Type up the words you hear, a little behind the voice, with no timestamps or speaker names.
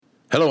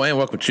Hello and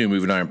welcome to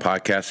Moving Iron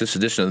Podcast. This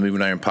edition of the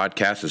Moving Iron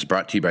Podcast is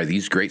brought to you by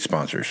these great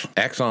sponsors.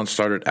 Axon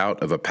started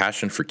out of a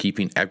passion for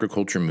keeping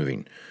agriculture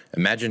moving.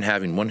 Imagine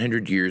having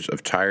 100 years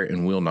of tire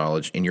and wheel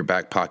knowledge in your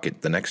back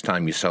pocket the next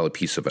time you sell a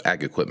piece of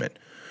ag equipment.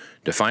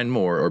 To find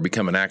more or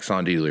become an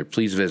Axon dealer,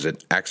 please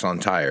visit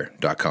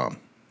axontire.com.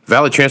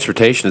 Valley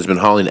Transportation has been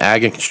hauling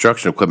ag and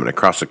construction equipment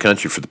across the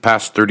country for the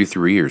past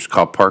 33 years.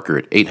 Call Parker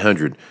at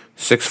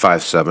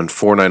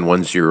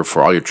 800-657-4910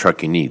 for all your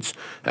trucking needs.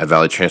 At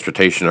Valley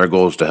Transportation, our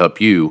goal is to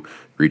help you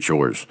reach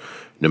yours.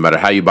 No matter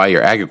how you buy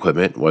your ag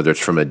equipment, whether it's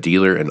from a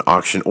dealer, an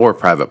auction, or a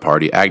private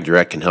party,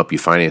 AgDirect can help you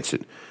finance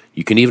it.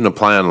 You can even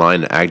apply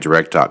online at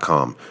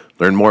agdirect.com.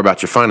 Learn more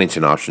about your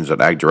financing options at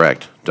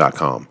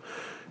agdirect.com.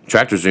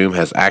 TractorZoom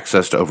has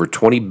access to over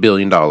 $20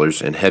 billion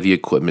in heavy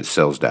equipment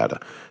sales data.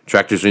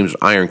 TractorZoom's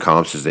Iron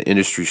Comps is the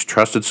industry's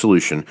trusted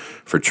solution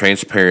for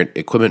transparent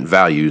equipment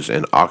values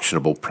and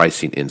auctionable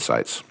pricing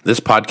insights. This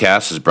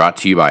podcast is brought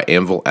to you by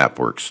Anvil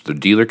AppWorks. The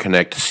Dealer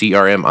Connect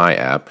CRMI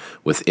app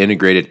with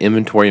integrated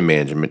inventory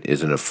management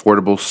is an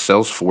affordable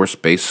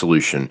Salesforce-based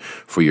solution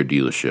for your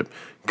dealership.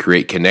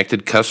 Create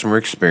connected customer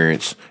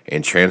experience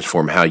and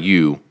transform how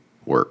you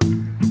work.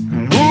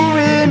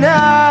 Moving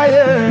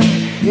higher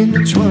in the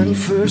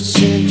 21st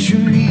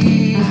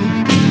century.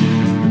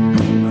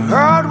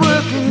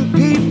 Hard-working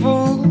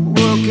people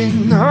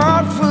working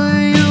hard for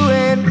you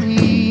and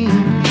me.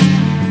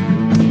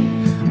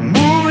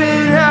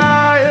 Moving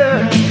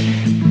higher,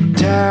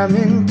 time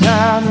and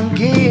time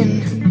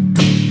again.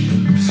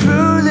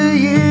 Through the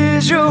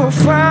years you'll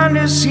find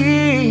us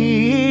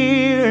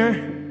here.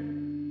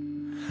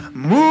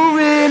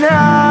 Moving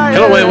higher.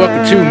 Hello and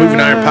welcome to Moving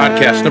Iron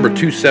Podcast number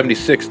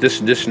 276.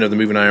 This edition of the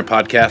Moving Iron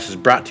Podcast is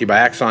brought to you by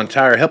Axon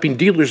Tire, helping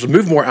dealers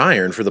move more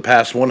iron for the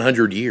past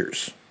 100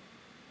 years.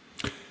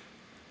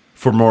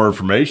 For more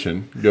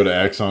information, go to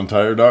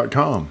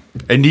axontire.com.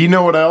 And do you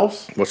know what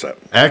else? What's that?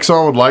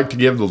 Axon would like to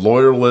give the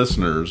loyal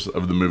listeners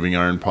of the Moving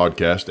Iron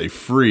Podcast a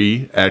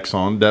free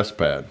Axon desk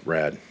pad.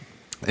 Rad.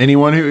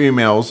 Anyone who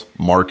emails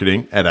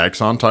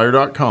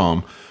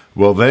marketing@axontire.com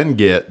will then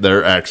get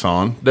their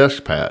Axon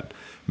desk pad.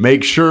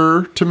 Make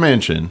sure to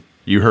mention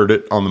you heard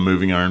it on the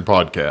Moving Iron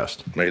Podcast.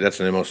 Maybe that's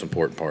the most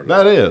important part of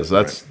That it. is.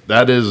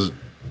 That is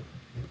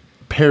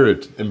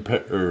imperative.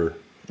 Imperative.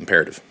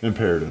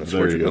 Imperative. That's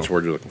there word you you, go. that's the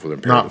word you're looking for.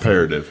 Imperative. Not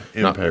imperative.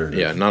 Not- Imperative.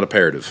 yeah, not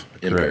imperative.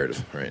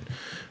 Imperative. Right.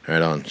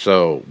 Right on.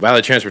 So,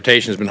 Valley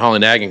Transportation has been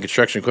hauling ag and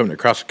construction equipment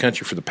across the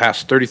country for the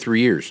past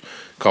 33 years.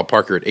 Call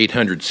Parker at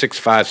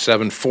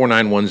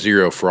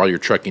 800-657-4910 for all your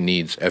trucking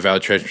needs. At Valley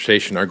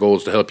Transportation, our goal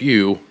is to help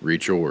you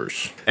reach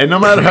yours. And no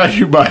matter how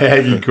you buy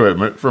ag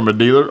equipment from a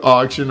dealer,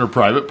 auction, or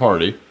private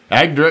party,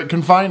 AgDirect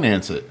can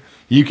finance it.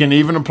 You can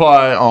even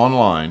apply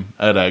online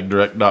at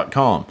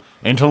agdirect.com.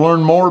 And to learn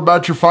more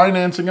about your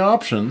financing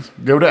options,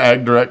 go to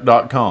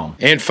agdirect.com.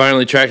 And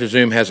finally,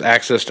 TractorZoom has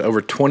access to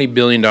over $20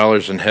 billion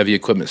in heavy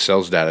equipment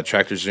sales data.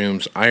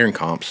 TractorZoom's Iron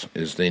Comps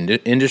is the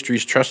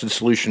industry's trusted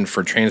solution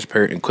for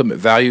transparent equipment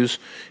values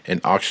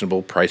and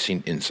auctionable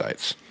pricing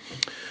insights.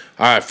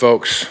 All right,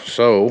 folks,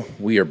 so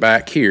we are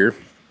back here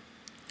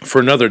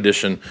for another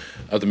edition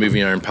of the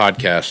Moving Iron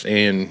Podcast.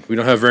 And we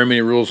don't have very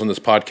many rules on this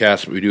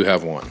podcast, but we do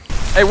have one.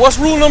 Hey, what's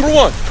rule number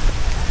one?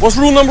 What's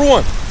rule number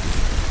one?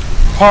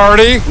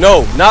 Party?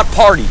 No, not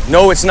party.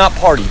 No, it's not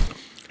party.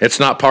 It's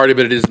not party,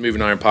 but it is the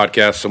Moving Iron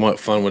Podcast. So what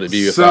fun would it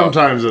be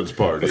Sometimes it's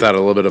party. without a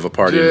little bit of a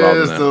party involved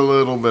in Just that? a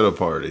little bit of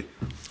party.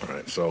 All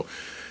right, so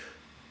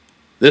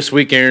this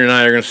week, Aaron and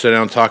I are going to sit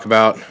down and talk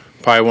about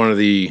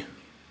probably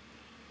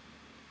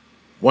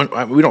one.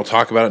 We don't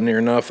talk about it near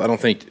enough. I don't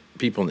think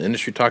people in the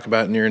industry talk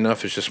about it near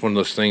enough. It's just one of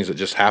those things that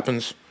just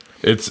happens.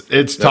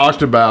 It's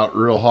talked about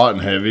real hot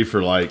and heavy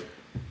for like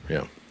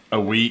Yeah, a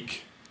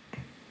week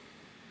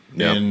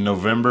Yeah. in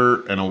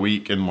November and a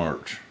week in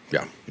March.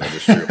 yeah, that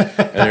is true.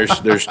 And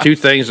there's two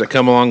things that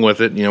come along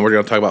with it. You know, we're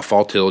going to talk about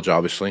fall tillage,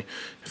 obviously.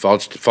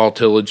 Fall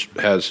tillage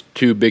has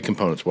two big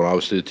components. One,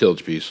 obviously, the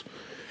tillage piece,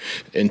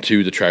 and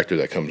two, the tractor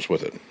that comes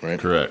with it. Right.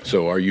 Correct.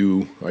 So, are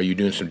you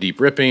doing some deep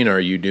ripping? Are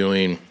you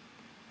doing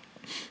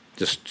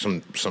just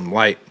some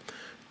light,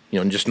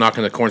 just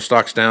knocking the corn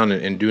stalks down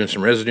and doing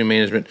some residue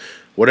management?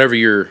 Whatever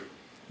you're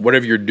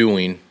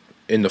doing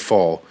in the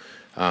fall,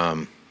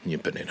 you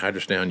put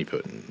anhydrous down, you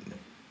put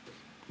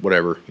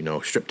whatever,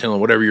 strip tilling,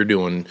 whatever you're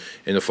doing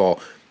in the fall,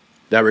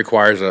 that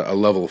requires a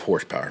level of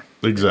horsepower.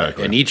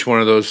 Exactly. And each one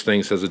of those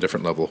things has a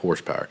different level of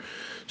horsepower.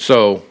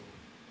 So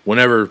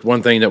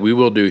one thing that we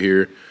will do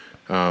here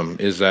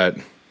is that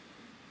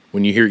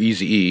when you hear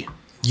Easy E,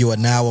 You are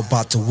now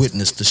about to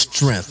witness the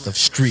strength of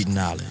street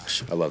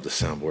knowledge. I love this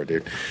soundboard,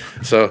 dude.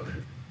 So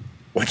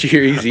once you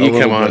hear Easy E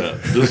come on,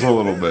 Just a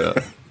little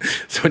bit.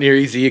 so when you hear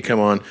Easy E come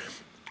on,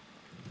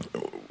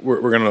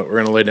 we're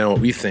gonna lay down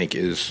what we think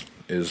is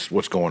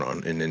what's going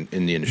on in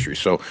the industry.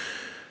 So,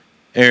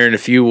 Aaron,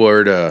 if you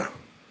were to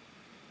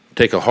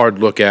take a hard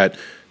look at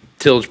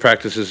tillage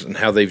practices and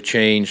how they've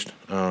changed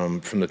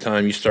from the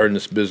time you started in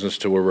this business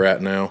to where we're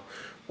at now,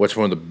 what's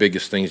one of the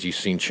biggest things you've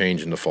seen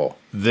change in the fall?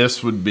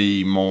 This would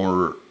be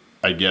more,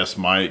 I guess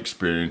my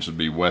experience would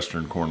be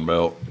Western Corn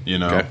Belt,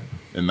 Okay.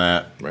 in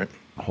that. Right.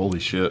 Holy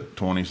shit,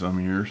 20-some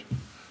years.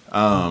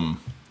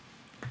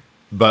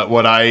 But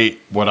what I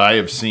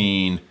have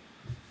seen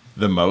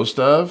the most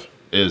of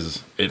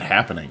is it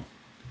happening.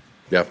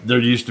 Yep. There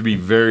used to be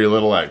very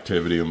little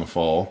activity in the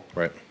fall.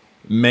 Right.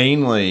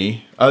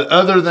 Mainly,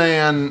 other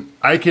than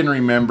I can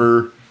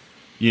remember,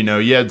 you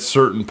had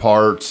certain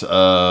parts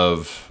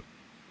of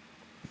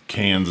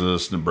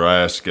Kansas,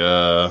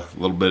 Nebraska, a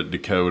little bit of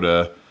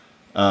Dakota,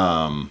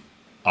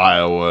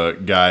 Iowa,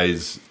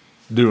 guys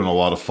doing a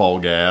lot of fall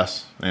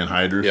gas and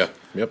hydrous. Yeah.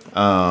 Yep.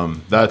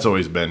 That's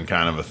always been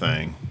kind of a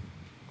thing.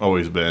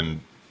 Always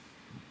been,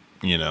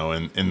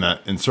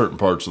 in certain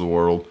parts of the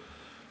world.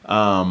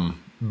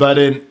 But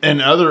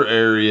in other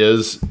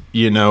areas,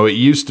 it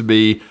used to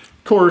be,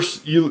 of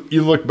course, you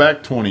look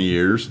back 20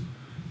 years,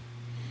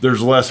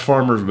 there's less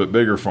farmers but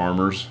bigger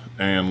farmers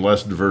and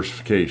less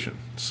diversification.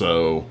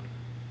 So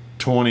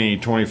 20,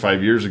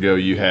 25 years ago,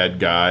 you had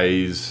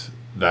guys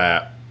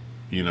that,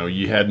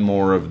 you had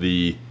more of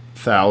the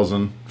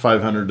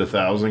 500 to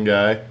 1,000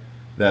 guy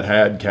that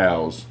had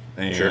cows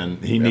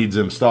and he needs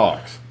them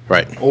stocks.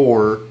 Right.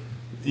 Or,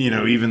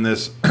 even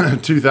this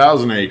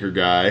 2,000 acre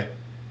guy,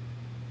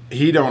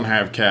 he don't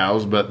have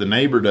cows, but the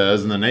neighbor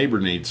does, and the neighbor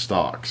needs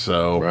stock.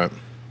 So right.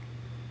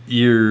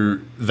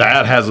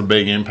 That has a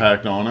big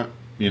impact on it.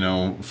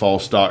 Fall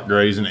stock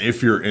grazing.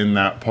 If you're in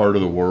that part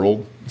of the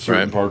world,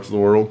 certain right. parts of the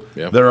world,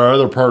 Yep. There are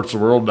other parts of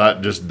the world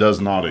that just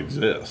does not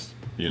exist.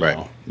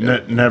 Right.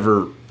 Yep.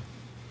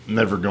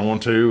 Never going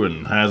to,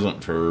 and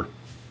hasn't for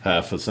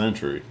half a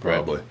century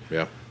probably. Right.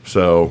 Yeah.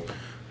 So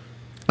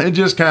it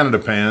just kind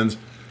of depends.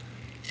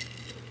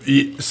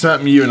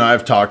 Something you and I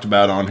have talked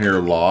about on here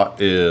a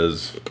lot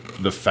is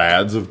the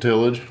fads of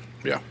tillage.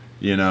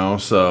 Yeah.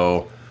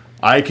 So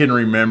I can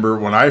remember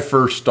when I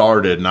first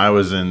started and I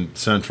was in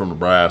central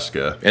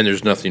Nebraska. And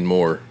there's nothing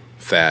more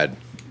fad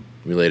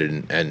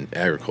related in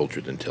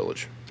agriculture than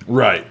tillage.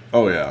 Right.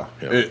 Oh, yeah.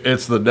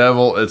 It's the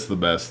devil. It's the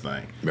best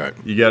thing. Right.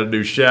 You got to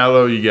do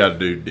shallow. You got to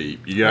do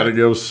deep. You got to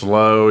go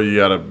slow. You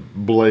got to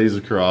blaze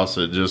across.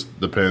 It just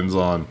depends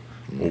on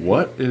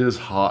what is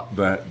hot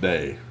that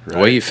day. Right? The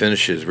way you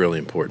finish is really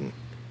important.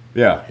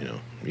 Yeah.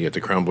 You get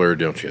the crumbler,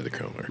 don't you have the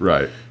crumbler?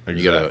 Right.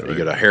 Exactly. You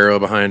got a harrow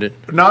behind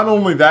it. Not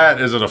only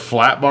that, is it a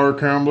flat bar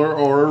crumbler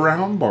or a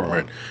round bar?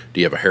 Right.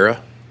 Do you have a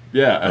harrow?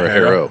 Yeah. Or a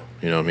harrow?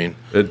 You know what I mean?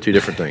 Two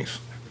different things.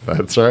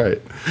 That's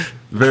right.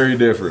 Very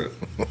different.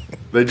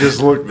 They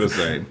just look the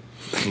same.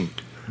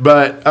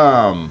 But,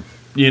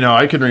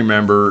 I can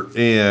remember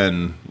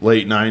in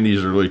late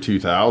 90s, early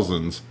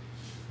 2000s,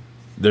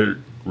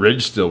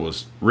 ridge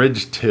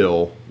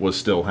till was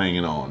still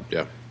hanging on.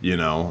 Yeah.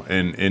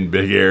 In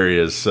big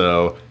areas.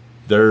 So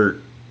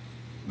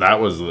that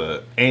was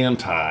the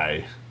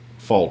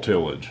anti-fall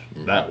tillage,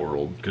 that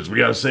world, because we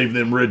got to save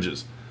them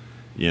ridges,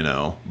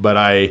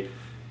 But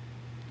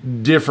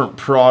different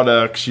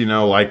products,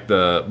 like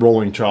the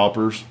rolling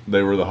choppers,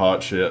 they were the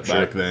hot shit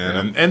back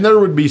then. Yeah. And there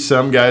would be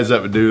some guys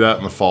that would do that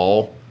in the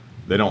fall.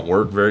 They don't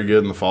work very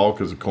good in the fall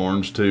because the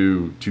corn's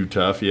too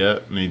tough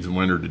yet. It needs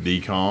winter to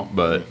decomp.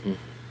 But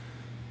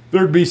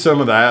there'd be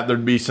some of that.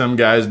 There'd be some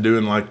guys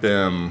doing like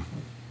them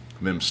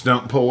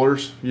stump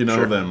pullers,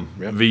 them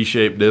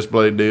V-shaped disc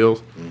blade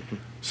deals. Mm-hmm.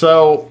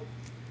 So,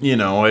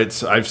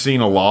 I've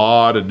seen a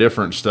lot of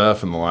different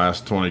stuff in the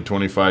last 20,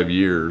 25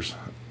 years.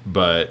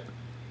 But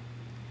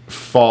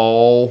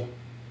fall,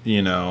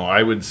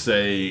 I would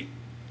say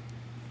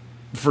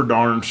for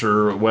darn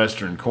sure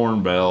Western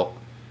Corn Belt,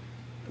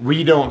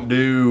 we don't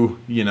do,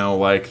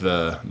 like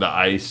the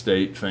ice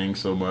state thing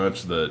so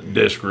much, the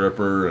disc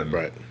ripper and,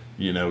 right.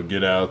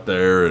 Get out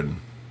there and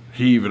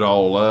heave it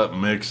all up,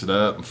 mix it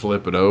up, and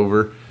flip it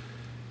over.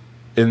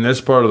 In this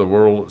part of the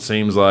world, it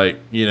seems like,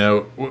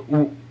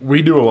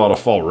 we do a lot of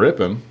fall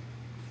ripping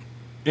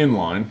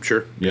inline.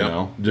 Sure.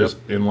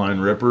 Just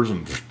inline rippers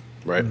and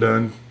right.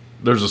 done.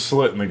 There's a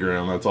slit in the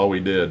ground. That's all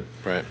we did.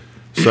 Right.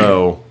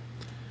 So,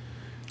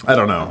 I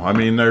don't know. I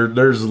mean,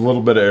 there's a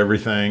little bit of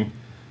everything,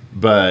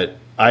 but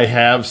I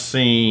have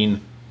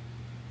seen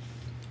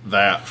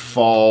that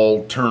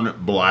fall turnip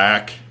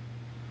black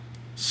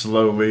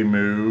slowly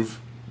move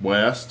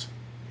west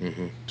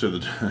to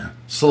the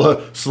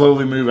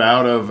slowly move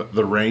out of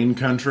the rain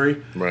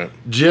country, right?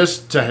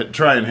 Just to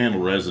try and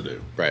handle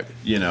residue, right?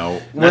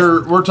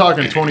 We're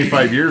talking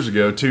 25 years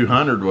ago.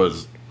 200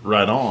 was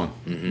right on.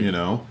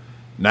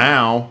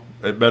 Now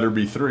it better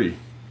be 3,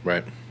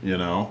 right?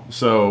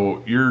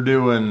 So you're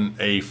doing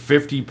a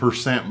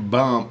 50%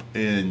 bump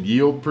in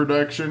yield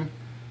production.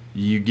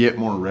 You get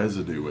more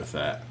residue with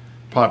that.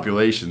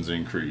 Populations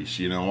increase.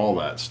 All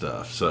that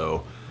stuff.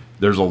 So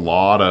there's a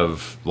lot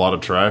of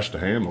trash to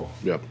handle.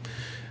 Yep.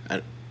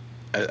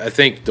 I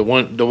think the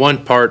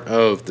one part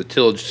of the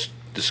tillage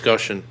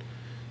discussion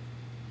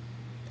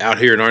out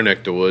here in our neck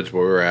of the woods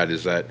where we're at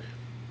is that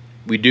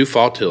we do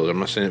fall tillage. I'm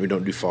not saying that we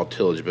don't do fall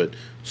tillage, but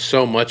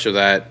so much of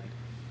that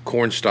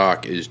corn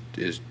stock is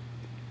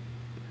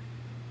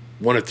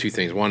one of two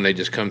things. One, they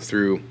just come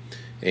through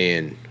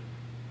and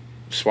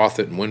swath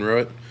it and windrow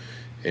it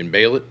and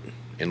bale it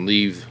and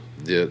leave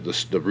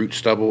the root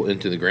stubble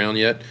into the ground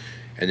yet.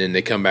 and then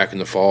they come back in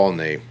the fall and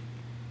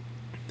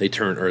they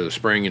turn, or the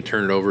spring, and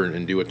turn it over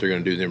and do what they're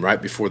going to do then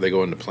right before they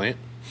go into plant.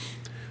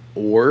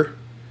 Or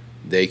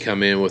they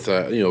come in with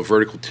a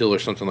vertical till or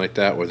something like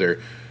that, where they're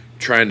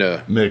trying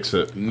to mix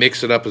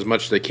it up as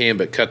much as they can,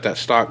 but cut that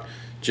stalk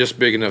just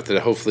big enough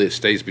that hopefully it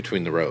stays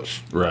between the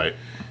rows. Right.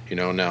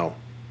 Now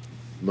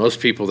most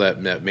people that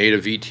made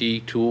a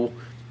VT tool,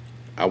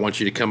 I want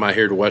you to come out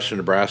here to western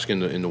Nebraska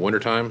in the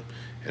wintertime,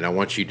 and I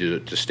want you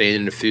to stand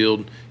in the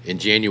field in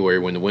January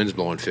when the wind's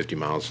blowing 50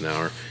 miles an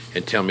hour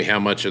and tell me how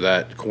much of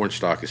that corn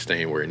stalk is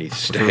staying where it needs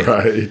to stay.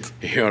 Right.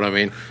 You know what I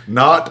mean?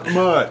 Not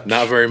much.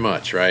 Not very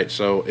much, right?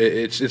 So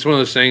it's one of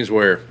those things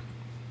where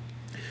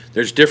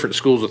there's different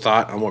schools of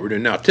thought on what we're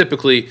doing. Now,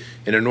 typically,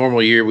 in a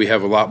normal year, we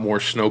have a lot more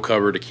snow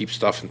cover to keep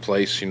stuff in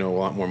place, a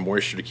lot more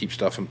moisture to keep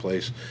stuff in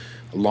place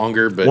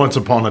longer. But once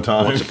upon a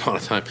time.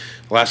 The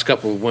last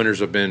couple of winters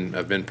have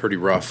been pretty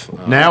rough.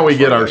 Now we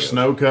get our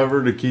snow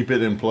cover to keep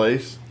it in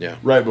place. Yeah.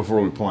 Right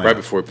before we plant. Right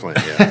before we plant,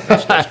 yeah.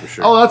 That's for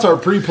sure. Oh, that's our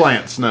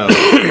pre-plant snow.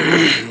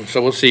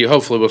 So we'll see.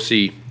 Hopefully we'll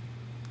see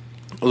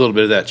a little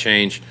bit of that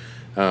change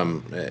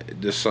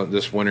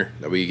this winter,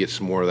 that we get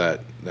some more of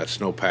that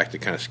snowpack to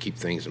kind of keep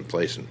things in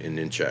place and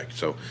in check.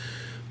 So,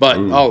 but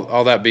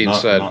all that being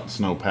said, not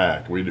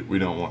snowpack. We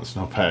don't want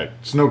snowpack.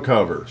 Snow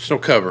cover. Snow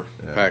cover,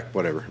 pack,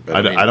 whatever.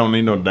 But I don't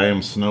need no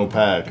damn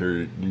snowpack, or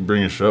you can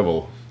bring a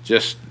shovel.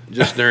 Just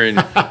during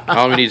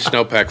all we need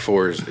snowpack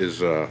for is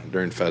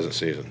during pheasant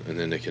season, and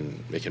then they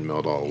can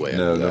melt all the way.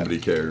 No, nobody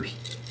cares.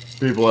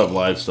 People have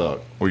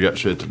livestock. We got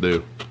shit to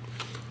do.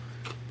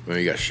 Well,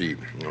 you got sheep.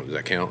 Does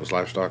that count as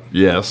livestock?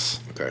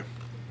 Yes. Okay.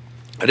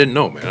 I didn't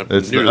know, man.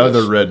 It's the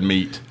other red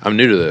meat. I'm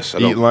new to this.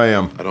 Eat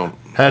lamb. I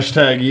don't.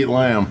 Hashtag eat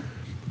lamb.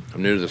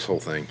 I'm new to this whole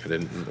thing. I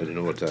didn't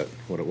know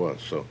what it was.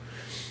 So,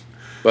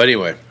 but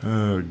anyway.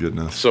 Oh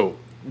goodness. So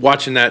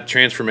watching that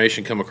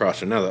transformation come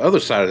across. And now the other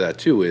side of that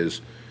too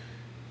is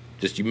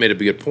just, you made a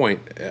good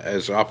point.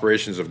 As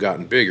operations have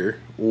gotten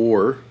bigger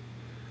or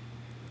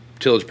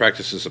tillage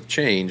practices have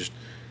changed,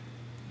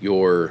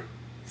 your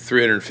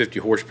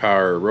 350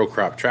 horsepower row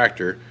crop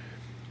tractor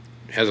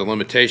has a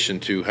limitation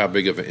to how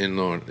big of an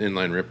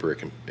inline ripper it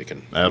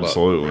can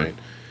absolutely load, right?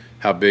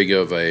 How big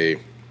of a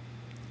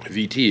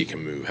VT it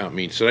can move.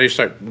 So now you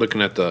start looking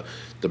at the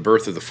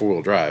birth of the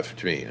 4-wheel drive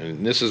to me,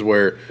 and this is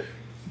where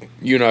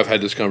you and I have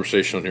had this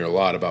conversation on here a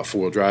lot about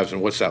 4-wheel drives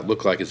and what's that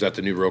look like. Is that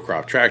the new row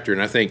crop tractor?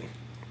 And I think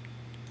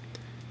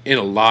in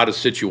a lot of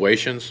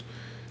situations,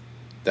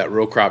 that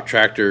row crop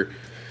tractor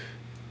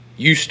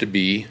used to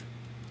be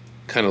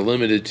kind of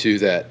limited to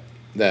that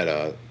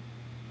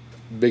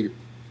bigger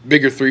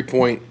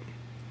 3-point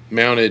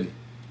mounted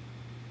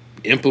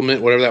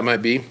implement, whatever that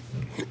might be.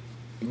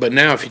 But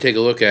now, if you take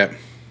a look at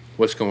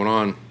what's going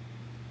on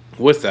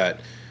with that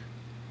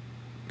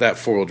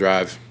 4-wheel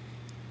drive,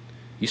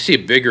 you see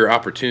a bigger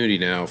opportunity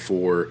now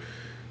for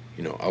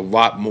a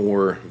lot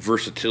more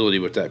versatility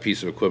with that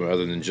piece of equipment,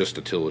 other than just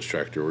a tillage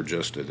tractor or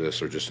just a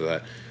this or just a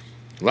that.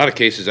 A lot of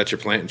cases, that's your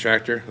planting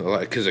tractor,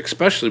 because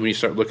especially when you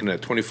start looking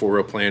at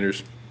 24-row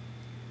planters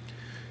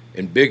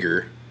and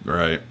bigger.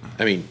 Right.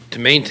 I mean, to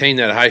maintain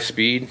that high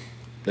speed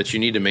that you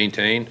need to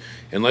maintain,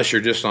 unless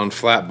you're just on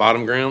flat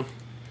bottom ground.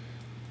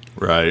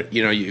 Right.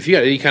 If you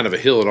got any kind of a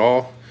hill at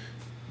all,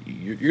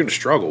 you're going to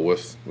struggle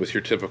with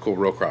your typical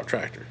row crop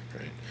tractor.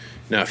 Right.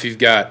 Now, if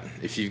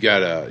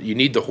you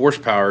need the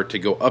horsepower to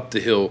go up the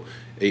hill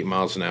 8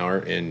 miles an hour,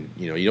 and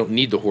you don't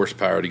need the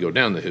horsepower to go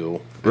down the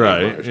hill.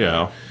 Right.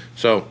 Yeah.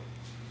 So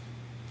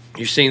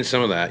you're seeing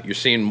some of that. You're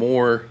seeing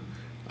more,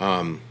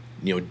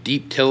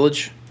 deep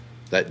tillage.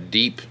 That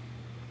deep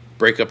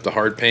break up the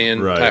hard pan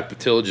type of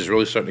tillage is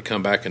really starting to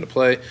come back into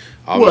play.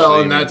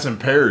 Obviously, that's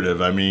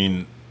imperative. I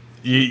mean,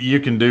 you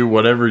can do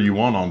whatever you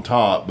want on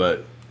top,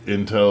 but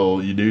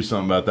until you do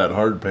something about that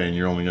hard pan,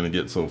 you're only going to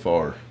get so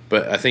far.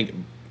 But I think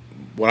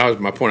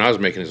my point I was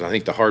making is I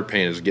think the hard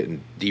pan is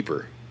getting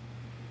deeper.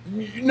 No,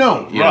 you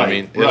know what I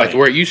mean? Right. Like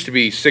where it used to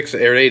be 6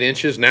 or 8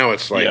 inches, now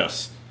it's like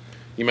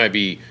you might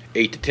be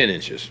 8 to 10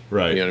 inches.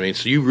 Right. You know what I mean?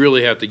 So you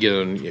really have to get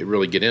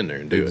in there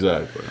and do it.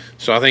 Exactly.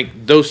 So I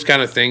think those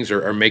kind of things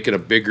are making a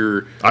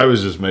bigger. I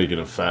was just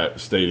making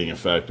stating a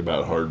fact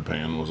about hard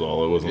pan was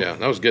all. It wasn't. Yeah,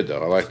 that was good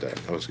though. I like that.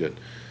 That was good.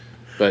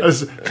 But I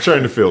was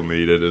trying to feel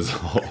needed is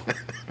all.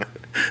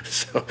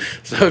 So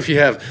if you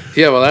have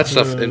all that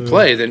stuff in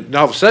play, then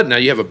all of a sudden now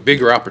you have a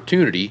bigger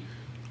opportunity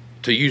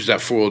to use that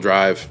 4-wheel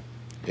drive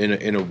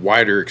in a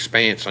wider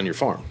expanse on your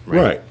farm.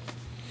 Right.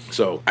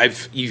 So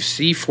you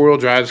see 4-wheel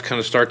drives kind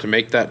of start to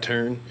make that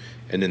turn,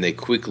 and then they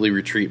quickly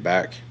retreat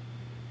back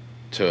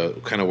to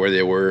kind of where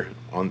they were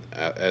on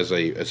as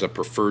a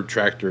preferred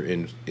tractor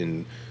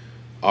in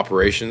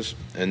operations,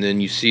 and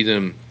then you see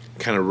them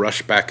kind of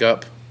rush back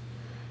up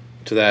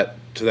to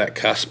that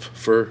cusp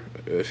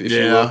if you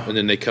will, and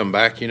then they come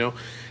back, and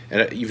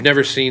you've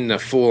never seen the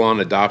full-on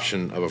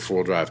adoption of a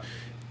 4-wheel drive.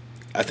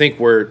 I think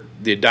where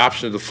the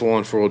adoption of the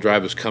full-on 4-wheel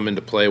drive has come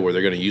into play, where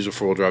they're going to use a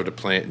 4-wheel drive to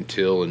plant and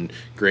till and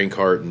grain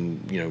cart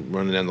and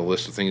running down the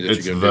list of things that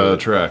you're going to do.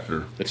 It's the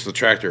tractor. It's the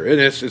tractor,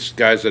 and it's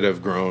guys that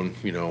have grown,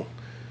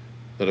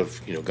 that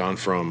have gone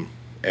from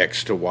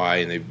X to Y,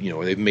 and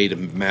they've made a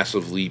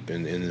massive leap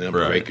in the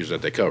number of Right. acres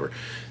that they cover.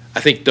 I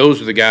think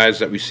those are the guys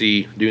that we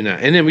see doing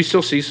that, and then we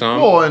still see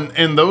some. Well,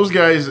 and those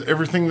guys,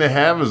 everything they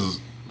have is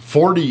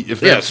 40. If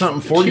that's it's- something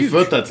it's 40 huge.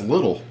 foot, that's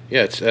little.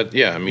 Yeah, it's I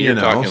mean, You you're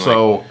know, talking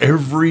so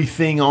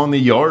everything on the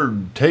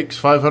yard takes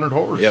 500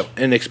 horse. yep,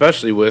 and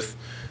especially with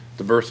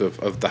the birth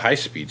of the high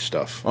speed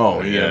stuff.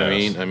 Oh, you know what I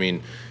yes. mean? I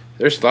mean,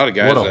 there's a lot of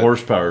guys. What a that,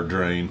 horsepower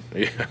drain.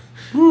 Yeah,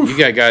 you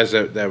got guys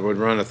that would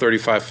run a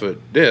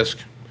 35-foot disc,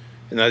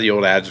 and that's the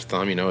old adage of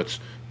thumb. It's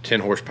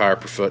 10 horsepower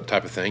per foot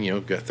type of thing.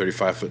 Got a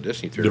 35-foot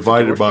disc, and you 350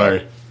 Divided horsepower.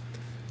 by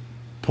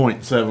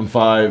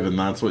 0.75, and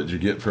that's what you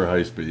get for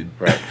high speed.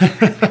 Right.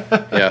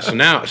 Yeah. So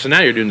now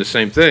you're doing the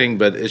same thing,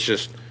 but it's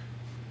just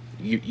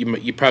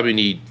you probably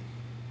need,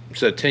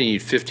 instead of 10, you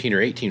need 15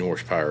 or 18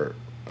 horsepower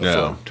of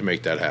Yeah. foot to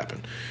make that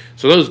happen.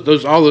 So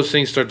all those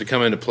things start to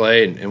come into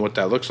play, and what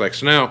that looks like.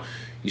 So now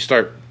you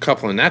start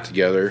coupling that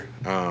together,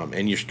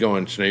 and you're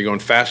going. So now you're going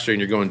faster and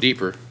you're going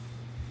deeper.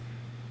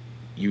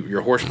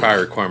 Your horsepower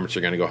requirements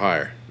are going to go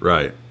higher.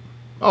 Right.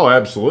 Oh,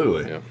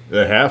 absolutely. Yep.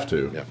 They have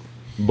to. Yep.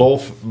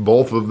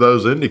 Both of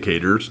those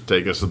indicators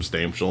take a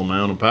substantial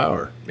amount of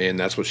power. And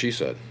that's what she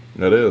said.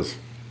 That is.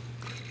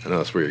 I know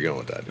that's where you're going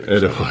with that,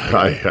 dude.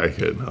 I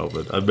couldn't help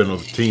it. I've been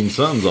with teen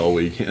sons all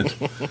weekend.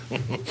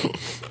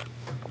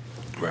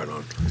 Right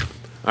on.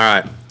 All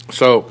right.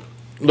 So,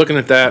 looking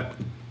at that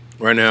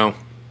right now,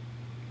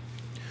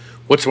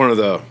 what's one of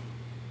the?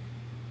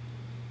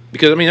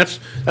 Because I mean,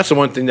 that's the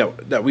one thing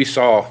that we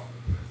saw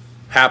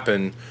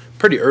happen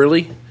pretty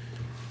early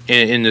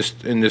in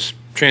this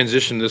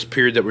transition, this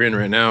period that we're in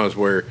right now, is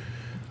where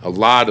a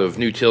lot of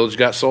new tillage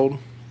got sold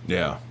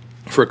Yeah.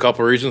 for a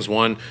couple of reasons.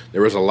 One,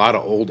 there was a lot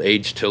of old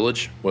age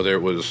tillage, whether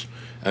it was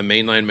a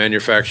mainline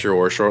manufacturer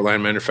or a short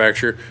line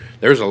manufacturer.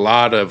 There was a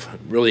lot of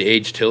really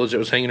aged tillage that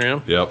was hanging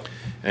around. Yep.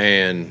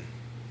 And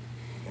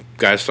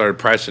guys started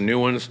pricing new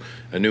ones.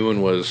 A new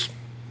one was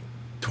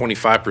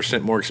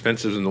 25% more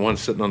expensive than the one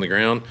sitting on the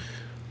ground,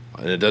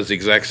 and it does the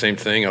exact same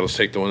thing. I'll just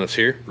take the one that's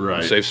here,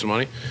 Right. save some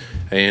money,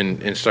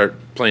 and start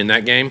playing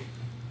that game.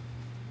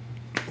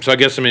 So I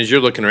guess, I mean, as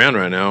you're looking around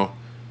right now,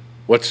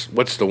 what's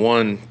the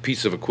one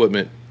piece of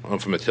equipment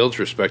from a tillage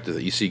perspective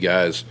that you see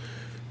guys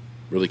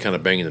really kind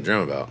of banging the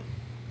drum about?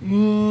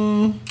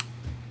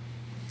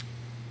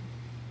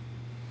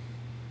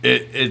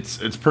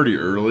 It's pretty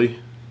early,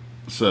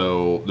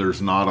 so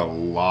there's not a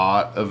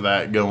lot of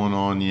that going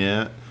on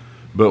yet.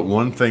 But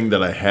one thing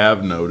that I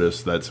have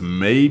noticed that's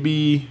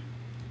maybe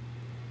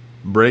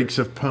brakes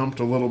have pumped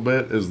a little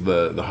bit is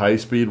the high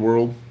speed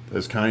world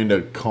has kind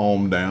of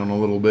calmed down a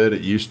little bit.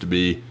 It used to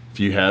be if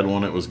you had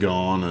one, it was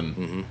gone,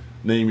 and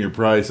name your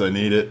price, I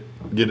need it,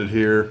 get it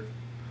here,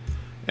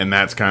 and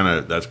that's kind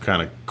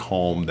of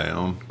calmed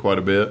down quite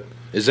a bit.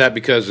 Is that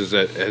because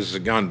has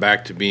it gone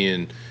back to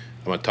being?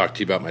 I'm going to talk to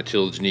you about my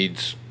tillage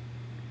needs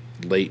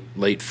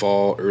late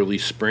fall, early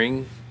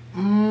spring.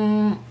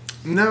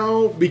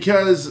 No,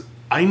 because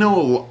I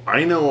know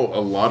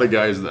a lot of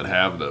guys that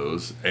have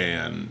those,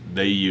 and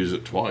they use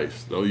it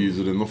twice. They'll use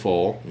it in the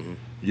fall,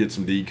 get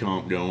some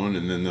decomp going,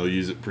 and then they'll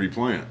use it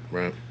pre-plant.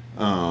 Right.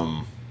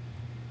 I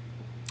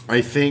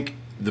think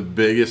the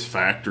biggest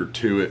factor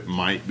to it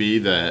might be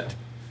that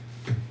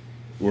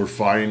we're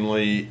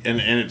finally,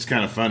 and it's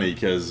kind of funny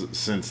because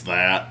since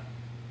that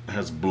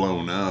has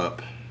blown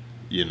up,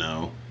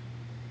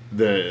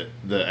 the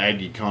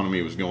ag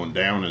economy was going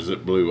down as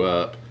it blew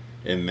up,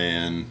 and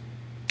then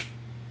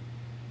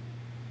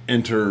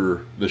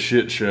enter the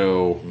shit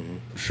show,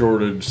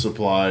 shortage,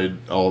 supplied,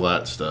 all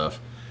that stuff.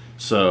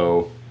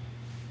 So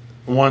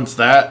once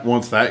that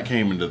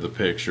came into the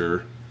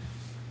picture,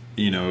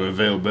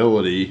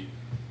 availability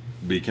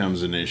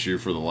becomes an issue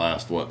for the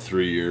last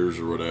 3 years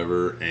or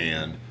whatever,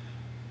 and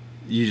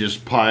you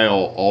just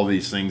pile all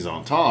these things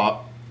on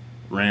top.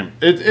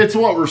 It's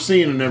what we're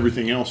seeing in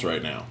everything else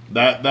right now.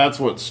 That's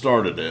what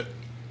started it,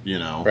 Right,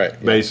 yeah.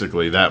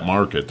 Basically, that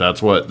market.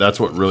 That's what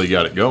really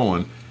got it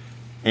going.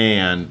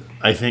 And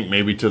I think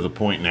maybe to the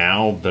point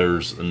now,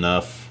 there's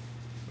enough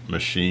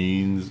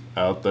machines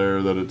out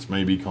there that it's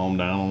maybe calmed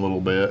down a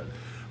little bit.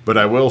 But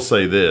I will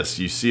say this: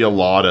 you see a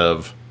lot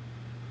of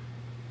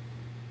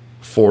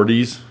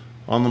 40s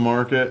on the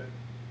market.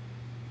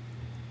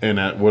 And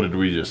what did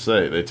we just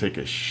say? They take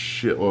a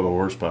shitload of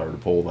horsepower to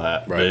pull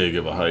that big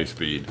of a high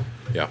speed.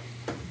 Yeah.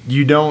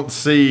 You don't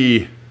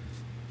see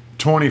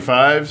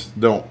 25s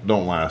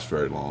don't last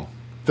very long.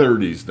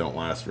 30s don't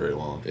last very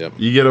long. Yep.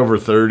 You get over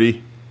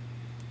 30,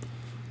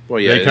 Well,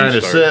 yeah. they kind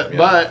of sit. Yeah.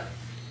 But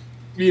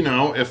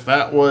if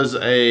that was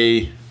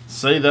say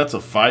that's a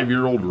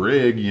 5-year-old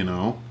rig,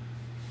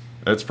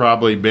 that's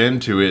probably been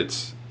to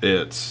its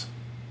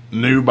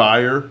new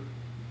buyer.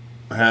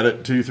 Had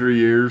it 2-3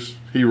 years.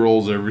 He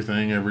rolls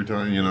everything every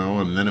time,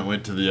 and then it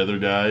went to the other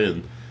guy,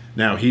 and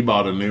now he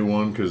bought a new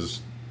one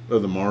because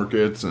of the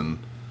markets, and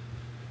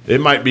it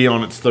might be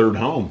on its third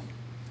home.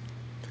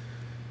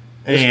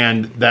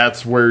 And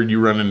that's where you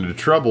run into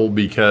trouble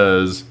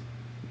because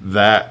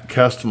that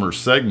customer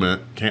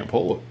segment can't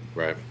pull it.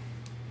 Right.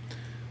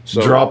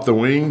 So Drop the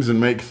wings and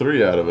make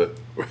 3 out of it.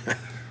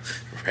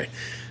 Right.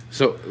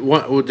 So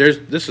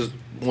this is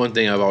one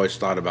thing I've always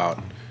thought about.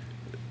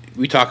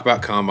 We talk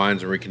about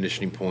combines and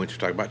reconditioning points. We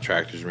talk about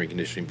tractors and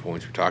reconditioning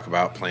points. We talk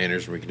about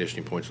planters and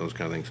reconditioning points and those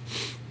kind of things.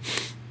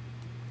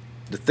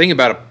 The thing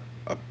about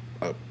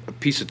a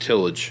piece of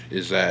tillage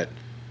is that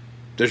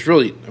there's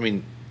really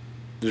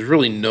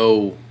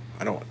no,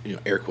 I don't,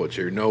 air quotes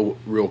here, no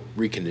real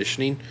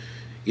reconditioning.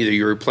 Either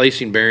you're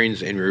replacing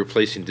bearings and you're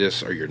replacing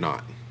discs, or you're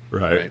not.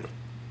 Right.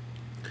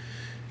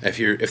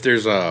 If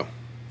there's an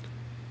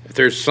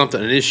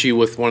issue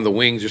with one of the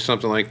wings or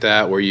something like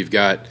that, where you've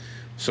got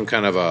some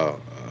kind of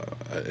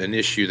an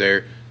issue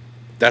there,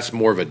 that's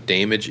more of a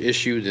damage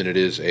issue than it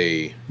is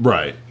a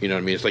right. You know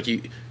what I mean? It's like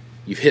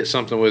you've hit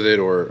something with it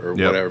or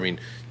whatever. I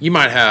mean, you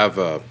might have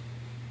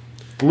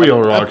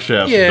wheel rock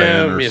shaft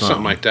bent or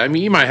something like that. I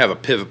mean, you might have a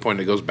pivot point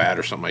that goes bad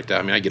or something like that.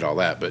 I mean, I get all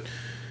that, but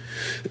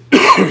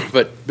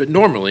but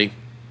normally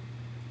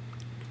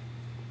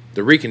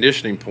the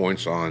reconditioning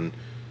points on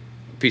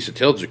a piece of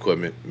tillage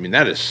equipment, I mean,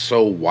 that is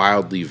so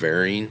wildly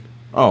varying.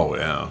 Oh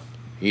yeah.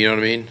 You know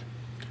what I mean?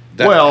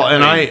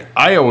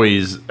 I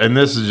always, and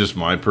this is just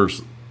my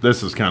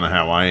this is kind of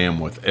how I am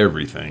with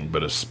everything,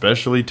 but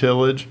especially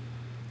tillage.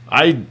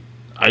 I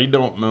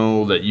don't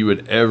know that you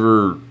would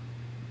ever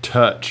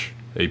touch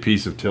a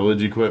piece of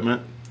tillage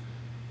equipment.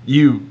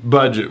 You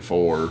budget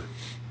for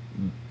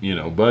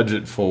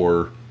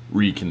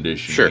reconditioning.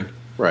 Sure,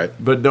 right.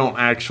 But don't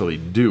actually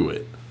do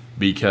it,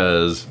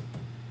 because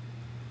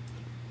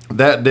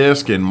that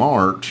disc in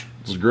March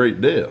is a great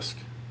disc.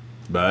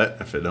 But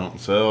if it don't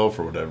sell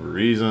for whatever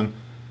reason,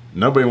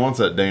 nobody wants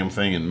that damn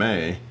thing in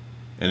May.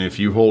 And if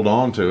you hold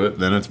on to it,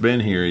 then it's been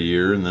here a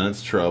year, and then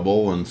it's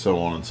trouble, and so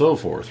on and so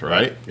forth,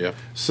 right? Yeah.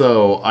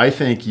 So I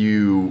think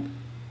you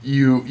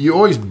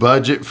always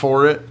budget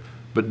for it,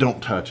 but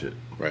don't touch it.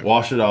 Right.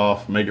 Wash it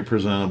off, make it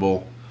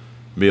presentable.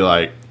 Be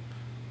like,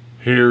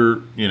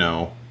 here,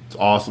 it's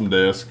awesome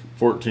disc,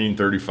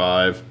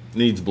 $14.35,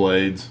 needs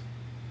blades.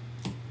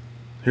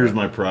 Here's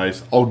my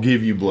price. I'll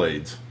give you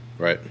blades.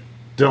 Right.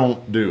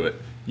 Don't do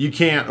it. You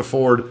can't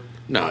afford.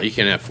 No, you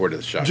can't afford it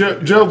at the shop.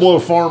 Joe Blow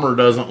Farmer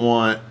doesn't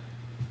want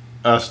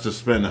us to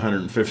spend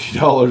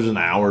 $150 an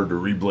hour to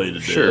reblade a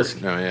disc.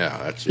 Sure. No,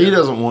 yeah. He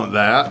doesn't want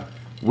that.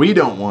 We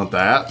don't want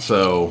that.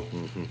 So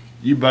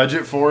you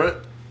budget for it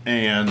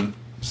and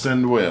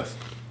send with.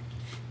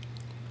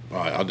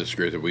 Well, I'll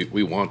disagree with it.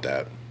 We want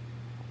that.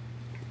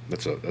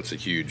 That's a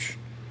huge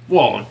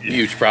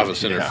profit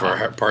center for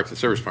our parts and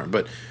service department.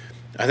 But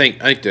I think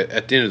that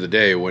at the end of the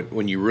day,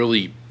 when you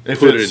really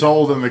if it's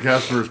sold and the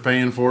customer's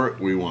paying for it,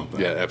 we want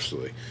that. Yeah,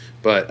 absolutely.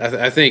 But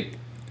I think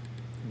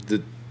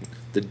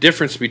the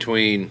difference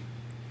between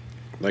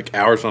like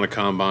hours on a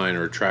combine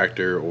or a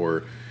tractor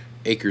or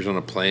acres on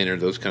a planter,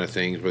 those kind of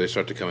things, where they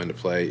start to come into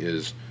play,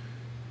 is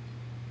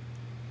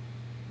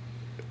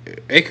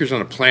acres on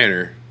a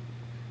planter.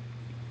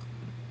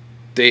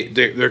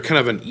 They're kind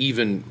of an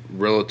even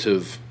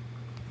relative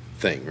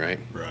thing, right?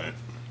 Right.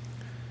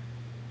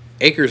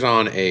 Acres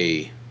on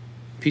a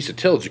piece of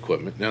tillage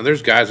equipment. Now,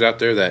 there's guys out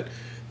there that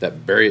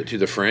bury it to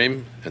the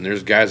frame, and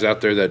there's guys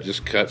out there that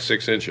just cut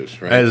 6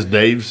 inches, right? As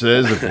Dave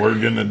says, if we're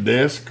going to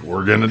disc,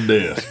 we're going to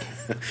disc.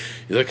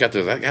 You look out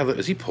there, that guy,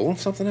 is he pulling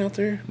something out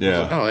there?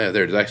 Yeah. Oh, yeah,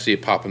 there. I see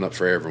it popping up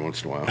for every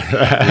once in a while. You know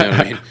what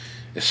I mean?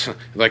 It's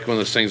like one of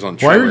those things on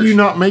Why tremors. are you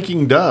not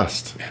making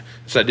dust?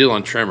 It's that deal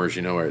on tremors,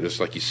 where it's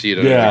like you see it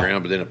under the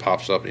ground, but then it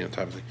pops up, type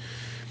of thing.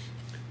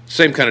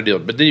 Same kind of deal.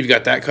 But then you've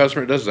got that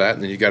customer that does that,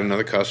 and then you've got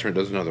another customer that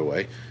does another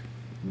way.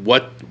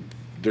 What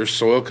their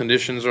soil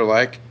conditions are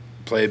like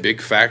play a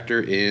big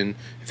factor in.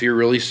 If you're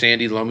really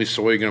sandy, loamy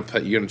soil, you're going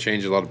to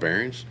change a lot of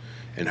bearings,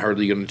 and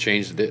hardly going to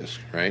change the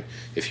disc, right?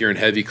 If you're in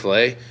heavy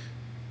clay,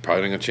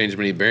 probably not going to change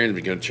many bearings,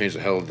 but you're going to change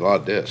a hell of a lot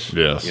of discs.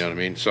 Yes. You know what I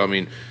mean? So,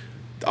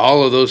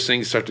 all of those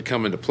things start to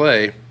come into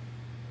play.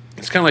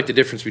 It's kind of like the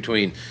difference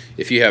between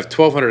if you have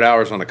 1,200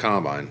 hours on a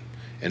combine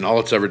and all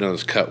it's ever done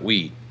is cut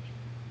wheat,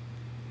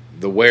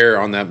 the wear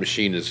on that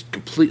machine is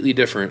completely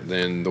different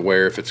than the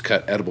wear if it's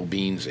cut edible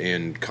beans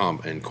and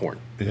corn.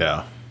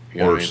 Yeah.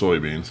 You know or what I mean?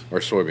 soybeans. Or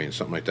soybeans,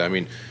 something like that.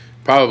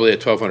 Probably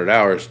at 1,200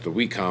 hours, the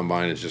wheat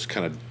combine has just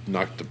kind of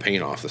knocked the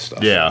paint off the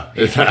stuff. Yeah.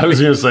 I was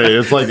going to say,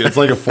 it's like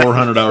a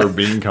 400-hour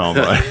bean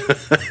combine.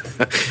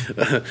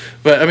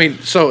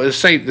 But, so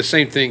the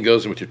same thing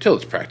goes with your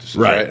tillage practices,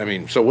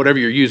 right? So whatever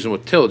you're using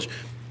with tillage,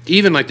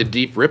 even like the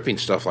deep ripping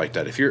stuff like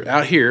that, if you're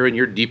out here and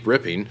you're deep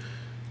ripping,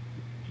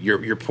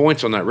 your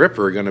points on that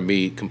ripper are going to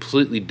be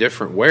completely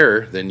different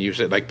wear than you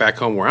said, like back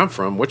home where I'm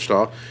from,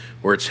 Wichita,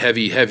 where it's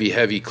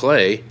heavy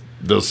clay.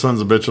 Those sons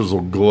of bitches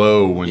will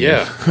glow when you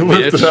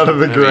lift it out of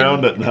the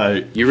ground at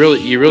night. You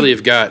really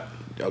have got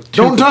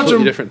don't touch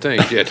them. Different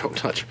things. Yeah, don't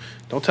touch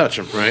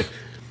them. Right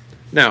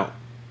now,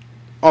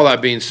 all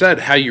that being said,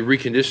 how you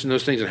recondition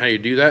those things and how you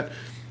do that,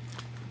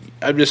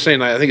 I'm just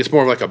saying. I think it's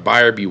more of like a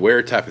buyer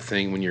beware type of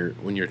thing when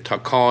you're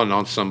calling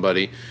on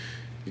somebody.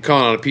 You're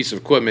calling on a piece of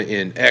equipment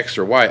in X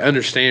or Y.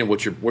 Understand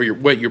what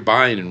you're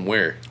buying and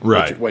where.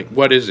 Right.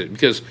 What is it?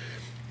 Because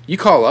you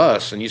call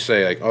us and you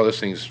say like, oh, this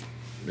thing's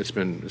it's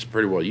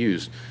pretty well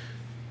used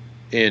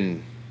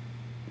in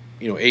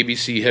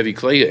ABC heavy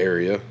clay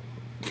area.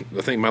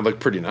 the thing might look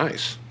pretty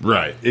nice.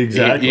 Right.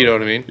 Exactly. You know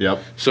what I mean?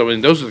 Yep. So,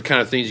 and those are the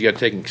kind of things you got to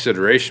take in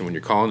consideration when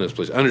you're calling this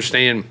place.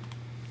 Understand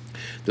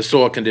the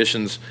soil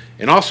conditions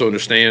and also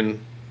understand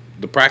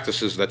the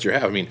practices that you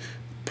have. I mean,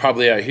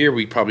 probably out here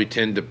we probably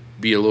tend to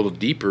be a little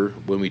deeper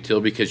when we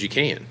till because you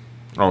can.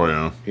 Oh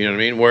yeah. You know what I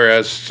mean?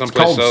 Whereas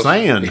someplace else,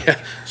 sand.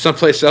 Yeah,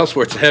 someplace else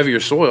where it's heavier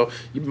soil,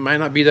 you might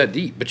not be that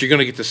deep, but you're going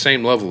to get the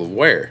same level of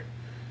wear.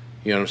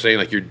 You know what I'm saying?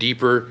 Like you're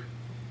deeper,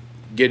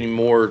 getting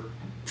more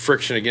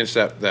friction against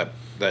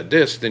that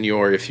disc than you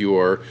are if you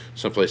are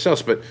someplace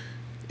else. But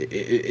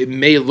it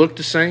may look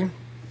the same,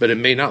 but it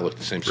may not look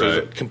the same. So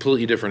it's a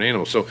completely different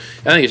animal. So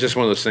I think it's just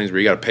one of those things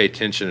where you got to pay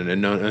attention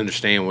and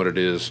understand what it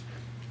is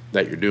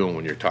that you're doing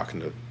when you're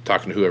talking to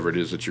whoever it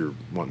is that you're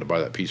wanting to buy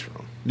that piece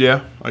from.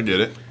 Yeah, I get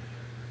it.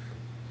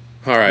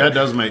 All right. That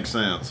does make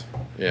sense.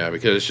 Yeah,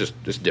 because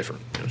it's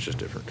different. It's just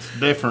different. It's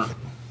different.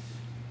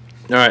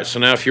 All right, so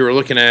now if you were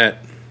looking at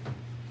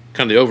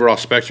kind of the overall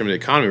spectrum of the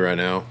economy right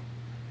now,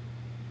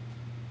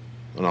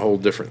 on a whole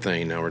different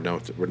thing. Now we're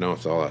done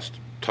with all that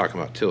talking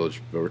about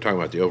tillage, but we're talking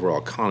about the overall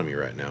economy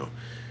right now.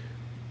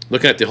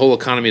 Looking at the whole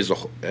economy as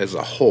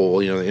a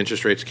whole, you know, the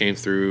interest rates came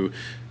through,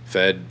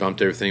 Fed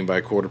bumped everything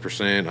by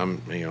 0.25%.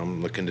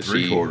 I'm looking to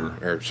see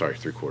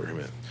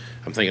 3/4.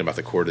 I'm thinking about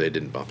the quarter they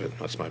didn't bump it.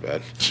 That's my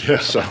bad. Yeah.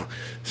 So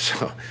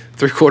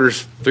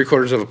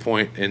 3/4 of a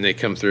point, and they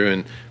come through.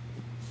 And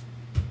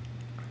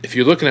if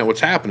you're looking at what's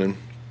happening,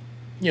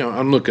 you know,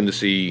 I'm looking to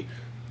see,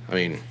 I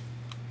mean,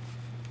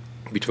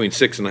 between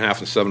 6.5%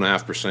 and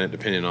 7.5%,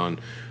 depending on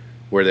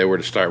where they were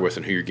to start with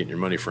and who you're getting your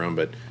money from.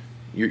 But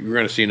you're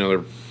going to see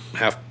another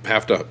half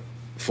to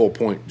full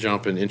point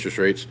jump in interest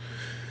rates.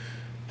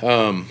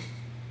 It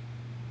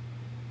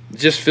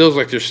just feels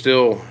like there's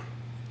still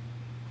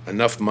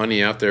enough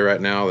money out there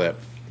right now that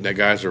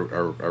guys are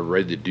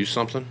ready to do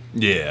something.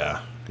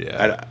 Yeah.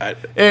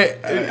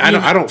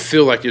 I don't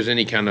feel like there's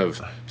any kind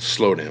of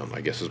slowdown,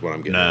 I guess is what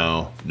I'm getting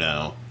at.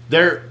 No.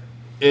 There's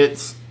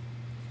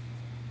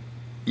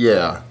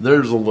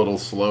a little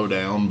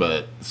slowdown,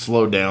 but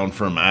slowdown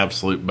from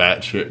absolute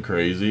batshit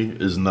crazy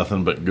is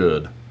nothing but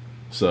good.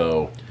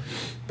 So,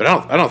 but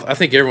I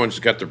think everyone's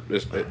got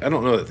I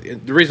don't know.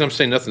 The reason I'm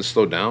saying nothing's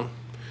slowed down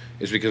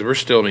is because we're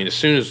still. I mean, as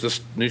soon as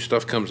this new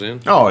stuff comes in,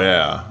 oh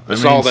yeah,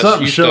 all that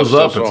something shows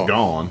up, it's all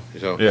gone.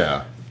 So,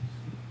 yeah,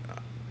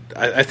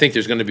 I think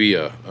there's going to be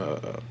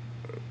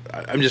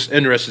I'm just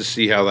interested to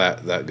see how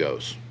that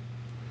goes.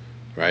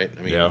 Right?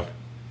 I mean, yeah.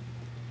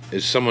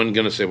 Is someone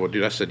going to say, "Well,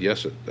 dude, I said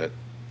yes at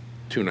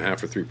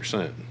 2.5 or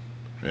 3%"?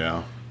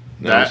 Yeah.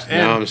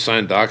 Now I'm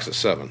signed docs at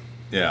 7.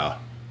 Yeah,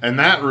 and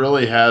that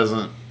really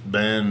hasn't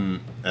been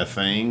a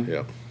thing.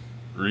 Yep.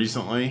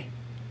 Recently.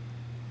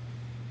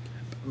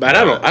 But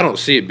I don't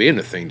see it being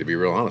a thing, to be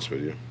real honest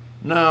with you.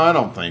 No, I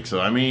don't think so.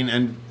 I mean,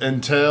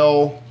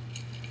 until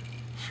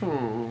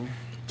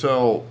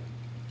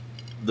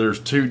there's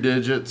 2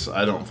 digits,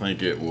 I don't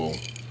think it will.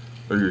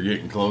 Or you're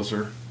getting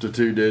closer to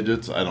 2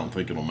 digits, I don't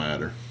think it'll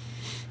matter.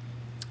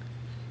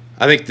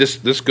 I think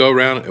this go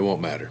around it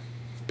won't matter.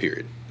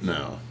 Period.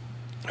 No.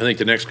 I think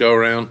the next go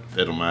around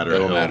it'll matter a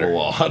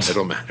lot.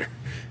 It'll matter.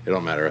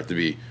 It'll matter. I have to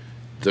be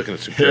looking at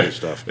some crazy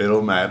stuff.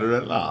 It'll matter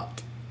a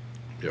lot.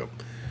 Yep.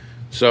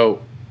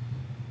 So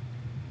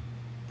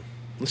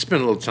let's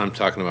spend a little time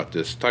talking about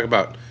this. Talk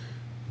about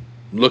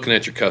looking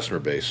at your customer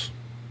base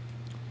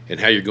and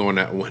how you're going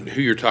at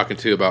who you're talking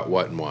to about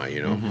what and why.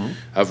 You know,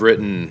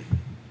 Mm-hmm.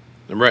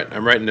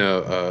 I'm writing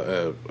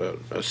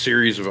a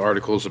series of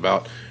articles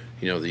about,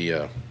 you know,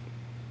 the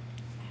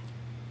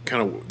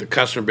kind of the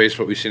customer base,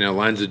 what we see now,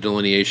 lines of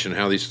delineation,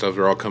 how these stuff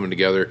are all coming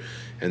together,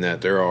 and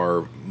that there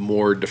are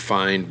more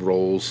defined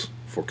roles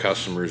for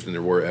customers than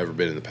there were ever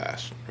been in the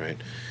past, right?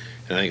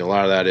 And I think a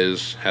lot of that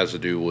has to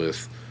do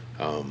with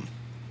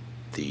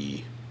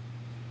the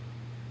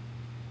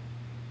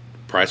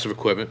price of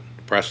equipment,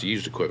 price of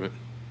used equipment,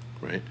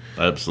 right?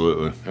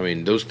 Absolutely. I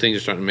mean, those things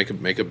are starting to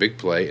make a big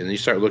play, and you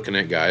start looking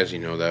at guys, you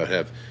know, that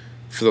have,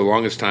 for the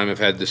longest time, have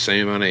had the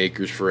same amount of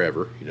acres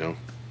forever, you know,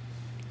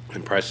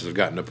 and prices have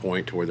gotten to a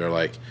point to where they're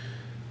like,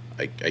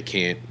 I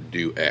can't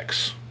do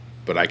X,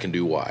 but I can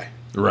do Y.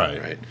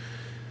 Right. Right.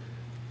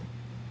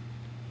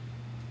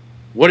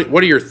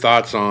 What are your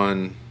thoughts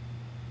on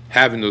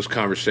having those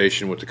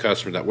conversations with the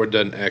customer that we're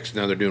done X,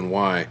 now they're doing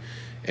Y,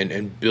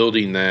 and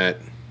building that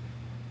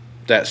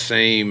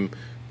same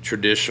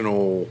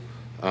traditional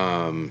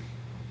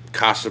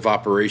cost of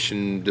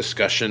operation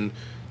discussion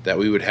that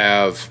we would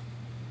have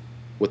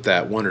with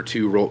that 1 or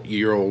 2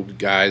 year old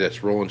guy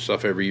that's rolling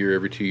stuff every year,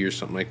 every 2 years,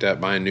 something like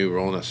that, buying new,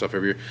 rolling that stuff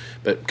every year,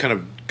 but kind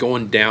of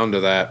going down to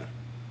that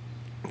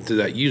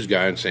used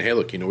guy and saying, hey,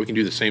 look, you know, we can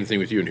do the same thing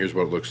with you, and here's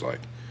what it looks like.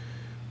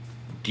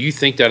 Do you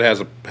think that has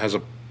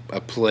a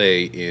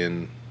play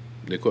in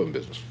the equipment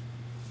business?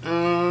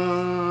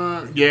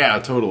 Yeah,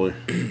 totally.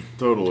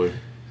 Totally.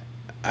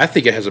 I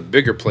think it has a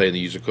bigger play in the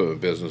used equipment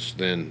business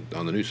than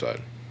on the new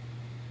side.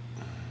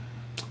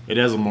 It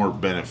has a more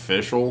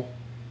beneficial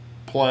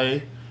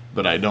play,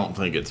 but I don't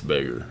think it's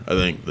bigger. I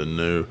think the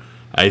new,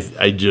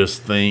 I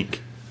just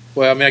think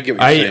Well, I mean, I get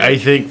what you're saying. I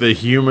think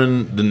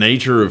the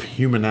nature of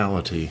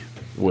humanality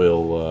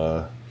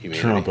will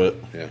trump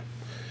it. Yeah.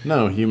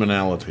 No,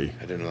 humanality.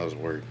 I didn't know that was a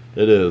word.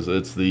 It is.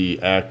 It's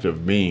the act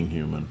of being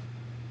human.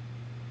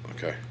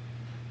 Okay.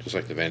 Just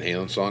like the Van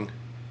Halen song.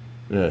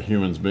 Yeah,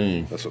 humans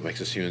being. That's what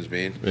makes us humans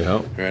being.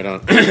 Yeah. Right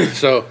on.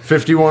 So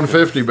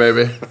 5150,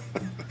 baby.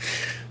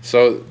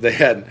 So they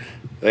had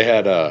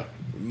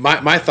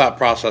my thought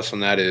process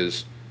on that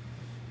is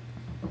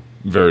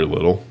very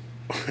little.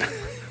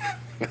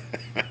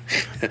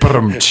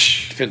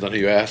 Depends on who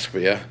you ask,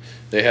 but yeah,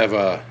 they have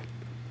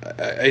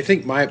I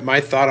think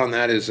my thought on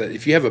that is that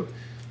if you have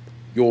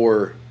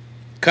your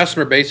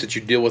customer base that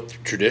you deal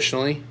with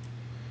traditionally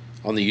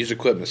on the used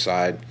equipment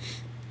side,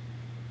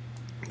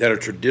 that are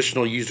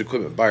traditional used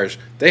equipment buyers,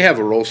 they have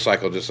a roll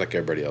cycle just like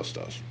everybody else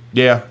does.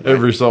 Yeah,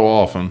 every so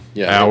often.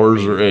 Yeah,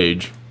 hours or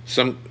age.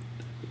 Some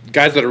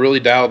guys that are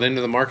really dialed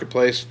into the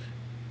marketplace,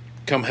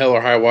 come hell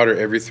or high water,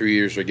 every 3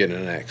 years they're getting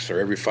an X, or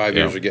every 5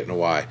 years they're getting a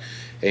Y,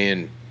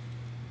 and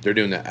they're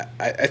doing that.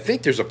 I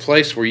think there's a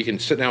place where you can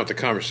sit down with the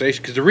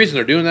conversation, because the reason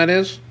they're doing that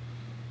is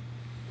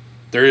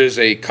there is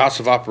a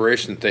cost of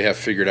operation that they have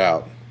figured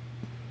out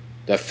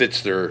that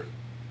fits their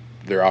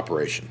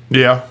operation.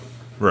 Yeah,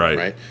 right.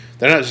 Right.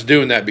 They're not just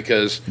doing that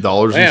because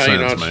dollars and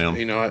cents, man.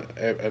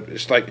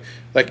 It's like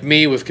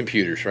me with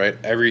computers, right?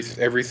 Every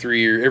 2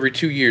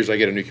 years, I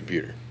get a new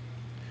computer,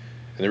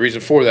 and the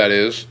reason for that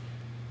is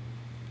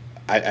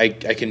I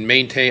can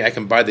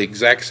buy the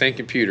exact same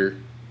computer.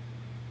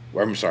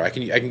 I'm sorry, I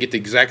can get the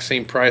exact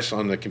same price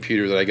on the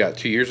computer that I got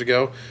 2 years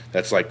ago.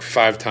 That's like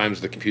 5 times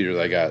the computer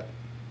that I got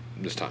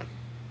this time,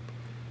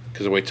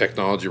 because the way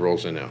technology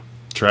rolls in now.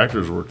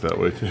 Tractors work that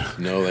way too.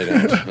 No, they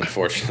don't.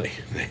 Unfortunately,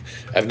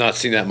 I've not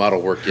seen that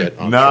model work yet.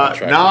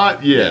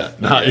 Not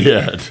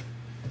yet.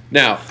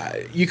 Now,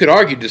 you could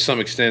argue to some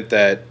extent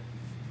that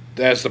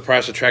as the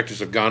price of tractors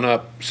have gone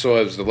up, so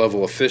has the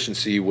level of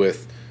efficiency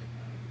with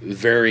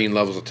varying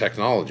levels of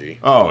technology.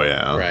 Oh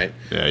yeah, right.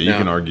 Yeah, you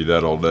can argue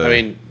that all day. I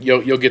mean,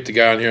 you'll get the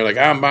guy on here like,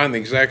 I'm buying the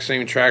exact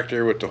same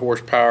tractor with the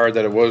horsepower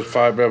that it was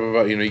 5, blah blah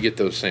blah. You get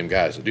those same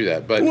guys that do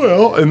that. But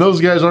and those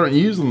guys aren't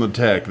using the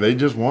tech; they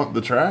just want the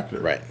tractor,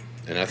 right?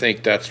 And I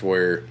think that's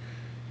where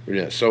we're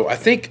doing. So I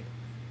think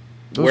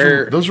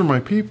those are my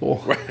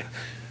people.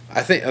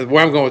 I think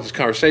where I'm going with this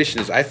conversation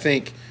is I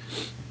think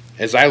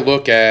as I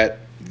look at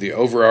the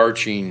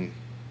overarching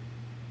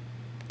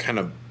kind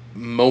of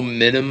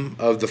momentum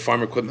of the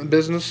farm equipment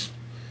business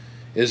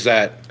is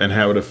that, and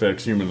how it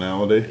affects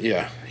humanality.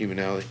 Yeah,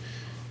 humanality.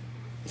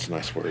 It's a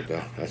nice word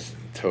though. That's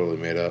totally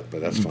made up, but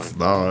that's fine. It's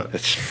not.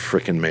 It's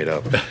freaking made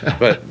up.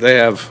 But they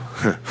have.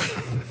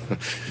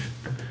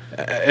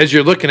 As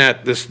you're looking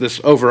at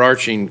this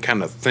overarching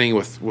kind of thing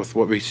with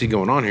what we see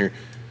going on here,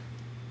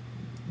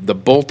 the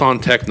bolt-on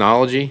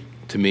technology,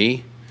 to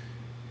me,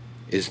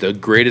 is the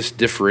greatest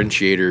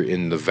differentiator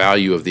in the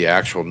value of the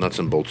actual nuts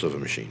and bolts of a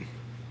machine.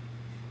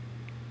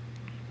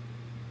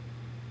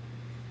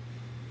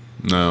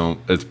 No,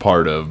 it's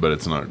part of, but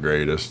it's not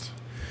greatest.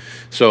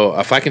 So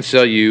if I can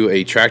sell you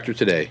a tractor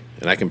today,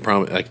 and I can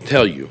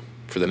tell you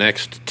for the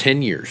next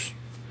 10 years,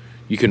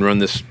 you can run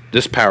this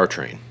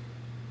powertrain,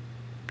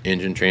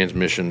 engine,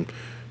 transmission,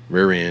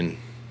 rear end,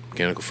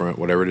 mechanical front,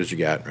 whatever it is you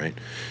got, right?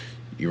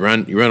 You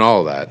run all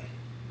of that,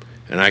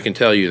 and I can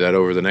tell you that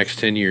over the next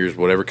 10 years,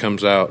 whatever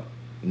comes out,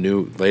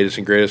 new, latest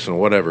and greatest, and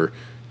whatever,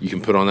 you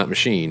can put on that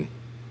machine.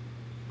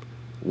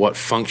 What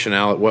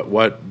functionality?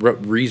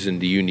 What reason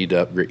do you need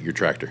to upgrade your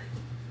tractor?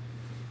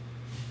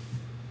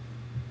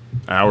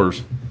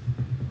 Hours,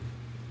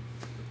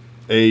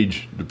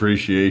 age,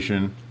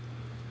 depreciation,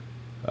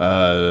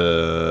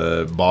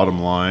 bottom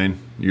line,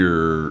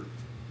 your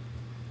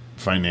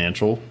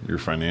financial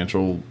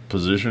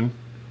position,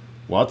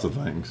 lots of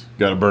things.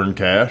 Got to burn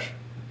cash.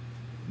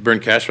 Burn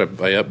cash by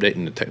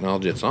updating the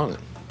technology that's on it.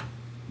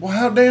 Well,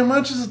 how damn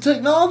much is the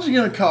technology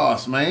going to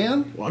cost,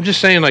 man? Well, I'm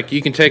just saying, like,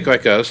 you can take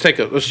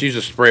let's use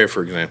a sprayer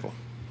for example,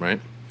 right?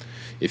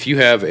 If you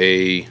have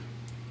a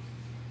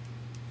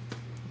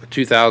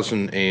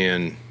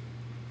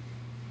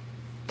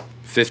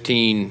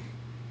 2015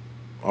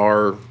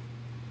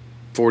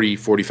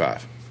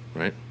 R4045,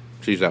 right?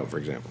 Let's use that one for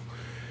example.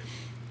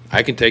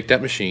 I can take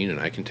that machine and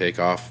I can take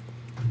off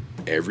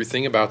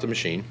everything about the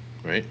machine,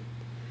 right?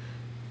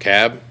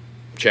 Cab,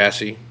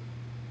 chassis,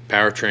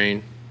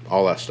 powertrain,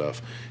 all that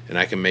stuff, and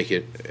I can make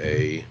it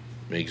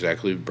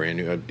exactly brand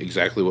new,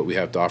 exactly what we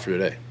have to offer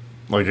today.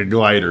 Like a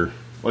glider,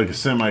 like a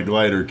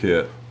semi-glider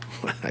kit.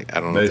 I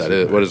don't know what that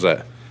is. What is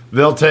that?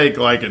 They'll take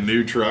like a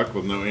new truck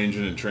with no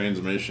engine and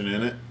transmission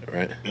in it,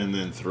 right, and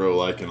then throw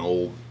like an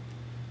old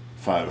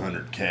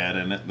 500 CAT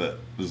in it that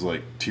is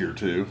like tier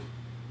 2.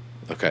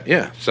 Okay,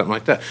 yeah, something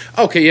like that.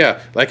 Okay,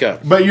 yeah,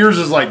 But yours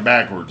is like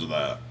backwards of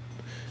that.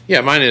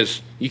 Yeah, mine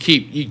is.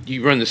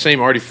 You run the same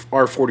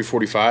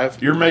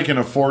R4045. You're making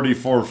a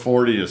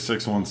 4440 a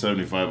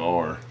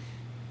 6175R.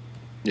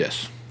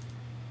 Yes.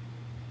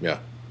 Yeah.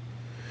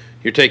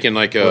 You're taking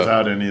like a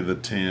without any of the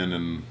tin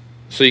and.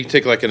 So you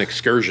take like an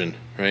Excursion,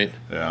 right?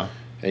 Yeah.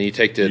 And you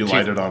take you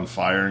light it on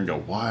fire and go,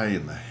 why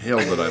in the hell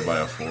did I buy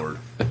a Ford?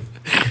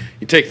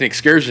 You take an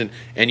excursion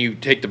and you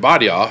take the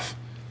body off,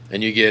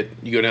 and you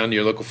go down to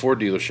your local Ford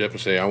dealership and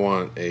say, I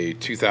want a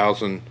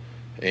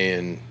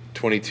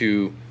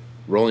 2022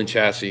 rolling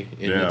chassis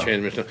in the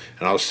transmission,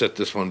 and I'll set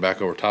this one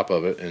back over top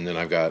of it, and then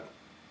I got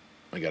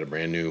a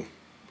brand new.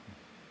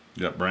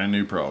 You got brand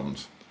new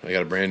problems. I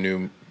got a brand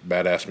new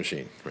badass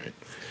machine, right?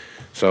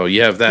 So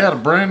you have that. You got a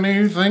brand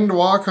new thing to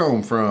walk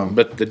home from.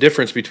 But the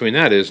difference between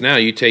that is now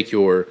you take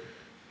your,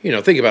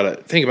 think about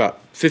it. Think about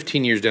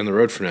 15 years down the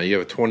road from now. You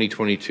have a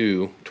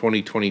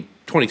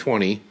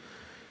 2020,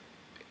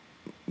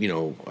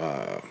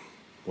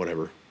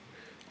 whatever,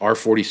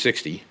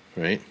 R4060,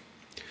 right?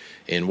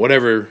 And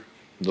whatever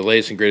the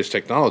latest and greatest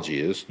technology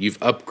is, you've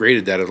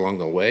upgraded that along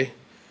the way,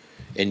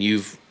 and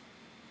you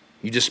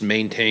just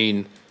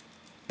maintain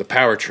the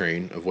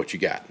powertrain of what you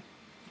got.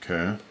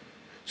 Okay.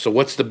 So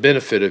what's the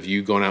benefit of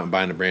you going out and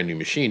buying a brand new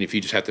machine if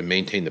you just have to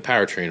maintain the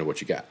powertrain of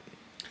what you got?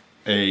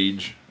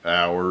 Age,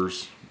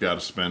 hours, got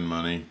to spend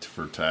money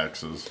for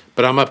taxes.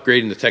 But I'm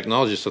upgrading the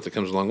technology stuff that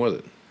comes along with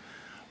it.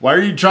 Why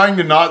are you trying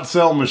to not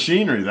sell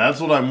machinery?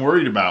 That's what I'm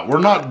worried about. We're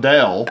not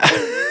Dell.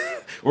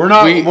 We're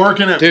not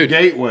working at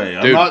Gateway.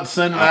 I'm not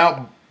sending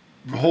out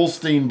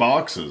Holstein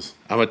boxes.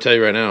 I'm going to tell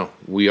you right now,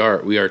 we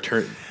are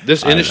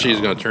this industry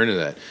is going to turn to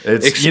that.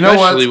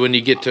 Especially when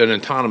you get to an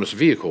autonomous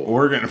vehicle.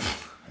 We're going to,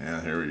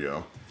 here we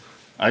go.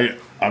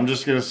 I'm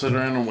just going to sit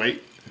around and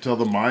wait until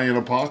the Mayan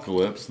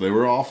apocalypse. They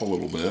were off a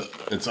little bit.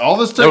 It's all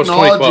this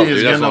technology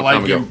is going to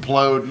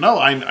implode. No,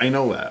 I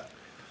know that.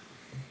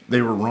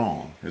 They were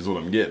wrong, is what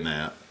I'm getting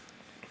at.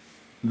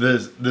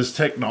 This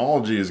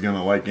technology is going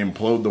to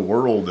implode the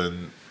world,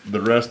 and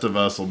the rest of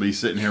us will be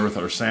sitting here with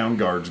our sound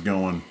guards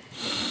going,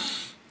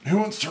 who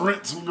wants to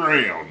rent some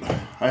ground?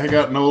 I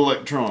got no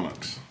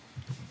electronics.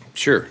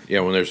 Sure.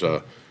 Yeah, when there's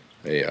a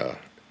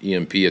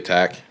EMP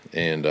attack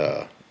and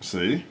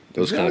see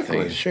those kind of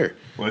things. Sure.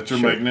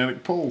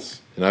 Electromagnetic pulse.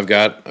 And I've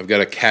got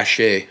a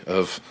cache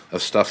of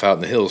stuff out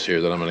in the hills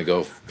here that I'm going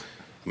to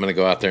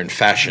go out there and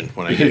fashion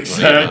when I get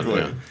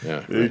exactly.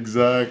 Yeah.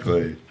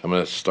 Exactly. I'm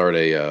going to start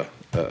a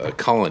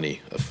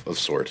colony of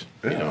sort.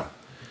 Yeah. I'm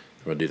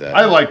going to do that.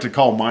 I like to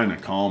call mine a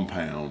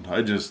compound.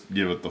 I just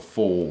give it the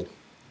full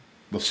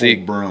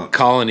brunt.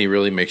 Colony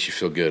really makes you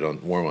feel good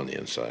warm on the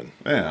inside.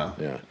 Yeah.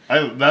 Yeah.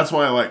 That's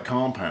why I like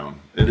compound.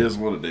 It is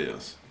what it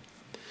is.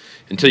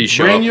 Until you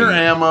show Bring your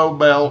ammo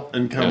belt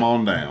and come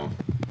on down.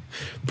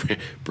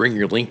 Bring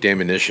your linked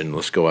ammunition.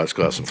 Let's go out.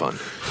 Have some fun.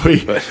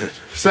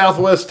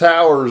 Southwest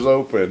Tower is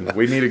open.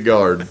 We need a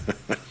guard.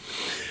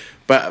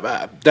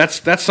 But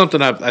that's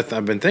something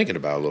I've been thinking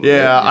about a little bit.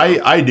 Yeah,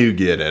 I do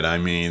get it. I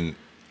mean,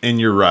 and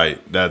you're right.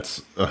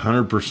 That's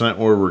 100%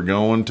 where we're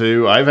going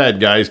to. I've had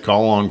guys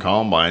call on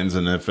combines,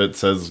 and if it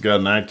says it's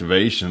got an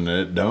activation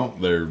and it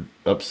don't, they're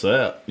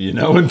upset.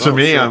 And to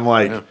me, sure. I'm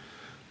like,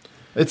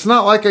 it's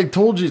not like I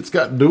told you it's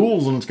got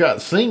duals and it's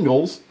got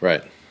singles.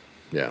 Right.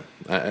 Yeah.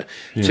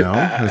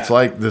 It's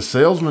like the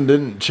salesman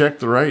didn't check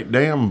the right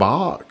damn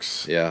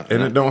box. Yeah.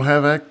 And it don't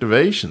have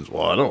activations.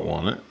 Well, I don't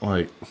want it.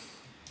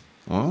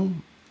 Well,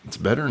 it's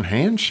better than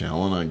hand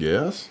shelling, I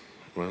guess.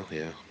 Well,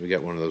 yeah. We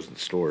got one of those in the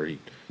store.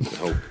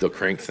 The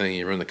crank thing,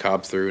 you run the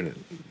cob through and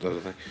it does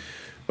the thing.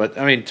 But,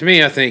 I mean, to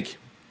me,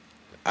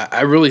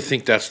 I really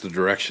think that's the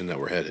direction that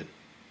we're headed.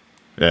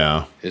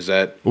 Yeah. Is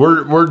that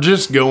we're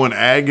just going,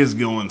 ag is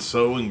going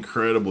so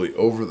incredibly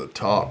over the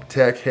top,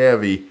 tech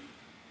heavy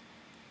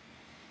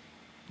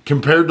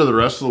compared to the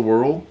rest of the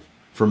world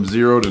from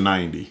 0 to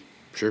 90.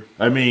 Sure.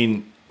 I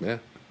mean,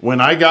 when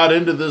I got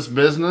into this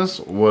business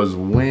was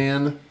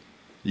when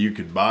you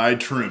could buy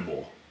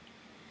Trimble.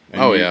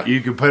 And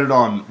you could put it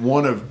on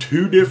one of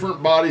 2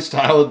 different body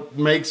style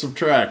makes of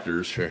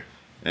tractors. Sure.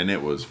 And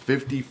it was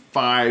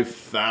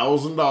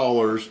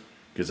 $55,000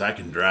 because I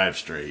can drive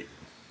straight.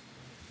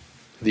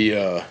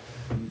 The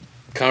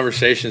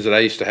conversations that I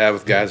used to have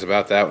with guys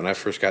about that when I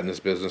first got in this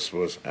business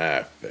was,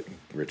 that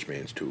rich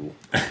man's tool.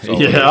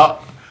 Yeah.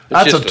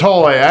 That's a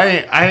toy.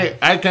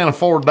 I can't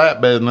afford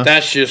that business.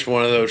 That's just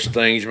one of those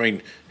things. I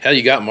mean, hell,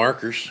 you got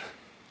markers.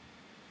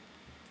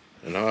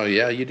 And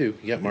yeah, you do.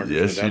 You got markers.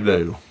 Yes, you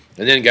do.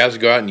 And then guys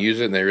go out and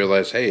use it, and they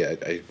realize, hey,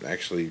 I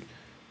actually,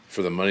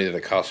 for the money that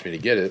it cost me to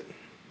get it,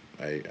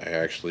 I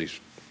actually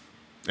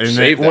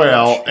saved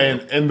that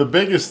much. And the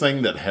biggest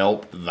thing that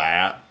helped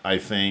that, I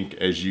think,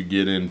 as you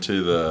get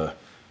into the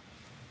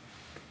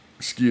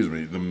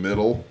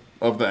middle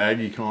of the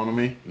ag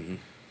economy,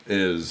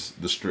 is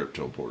the strip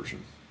till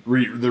portion.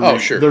 Sure.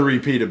 The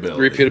repeatability.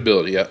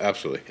 Repeatability, yeah,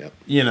 absolutely,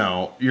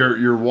 yeah.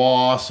 Your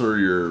WAS or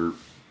your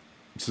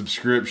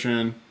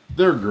subscription,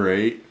 they're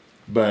great,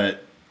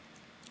 but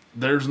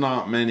there's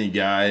not many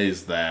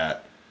guys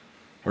that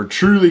are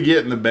truly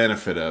getting the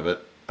benefit of it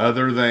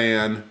other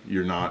than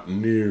you're not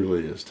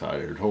nearly as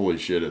tired. Holy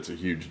shit, it's a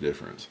huge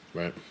difference.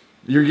 Right.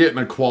 You're getting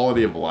a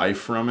quality of life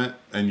from it,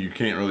 and you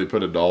can't really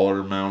put a dollar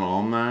amount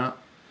on that.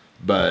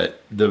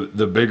 But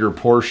the bigger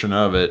portion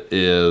of it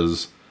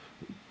is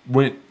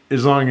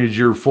as long as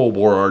you're full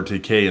bore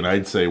RTK, and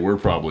I'd say we're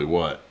probably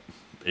 80%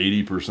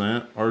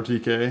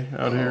 RTK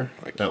out here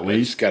at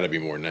least. It's got to be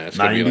more than that. It's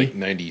got to be like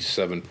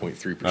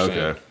 97.3%.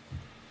 Okay.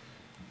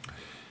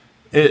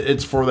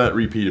 It's for that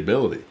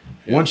repeatability.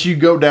 Yeah. Once you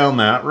go down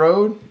that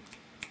road,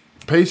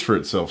 it pays for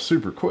itself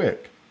super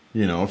quick.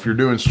 You know, if you're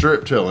doing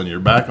strip tilling, you're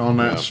back on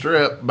that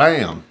strip,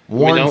 bam.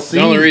 The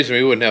only reason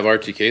we wouldn't have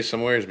RTK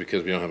somewhere is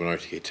because we don't have an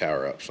RTK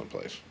tower up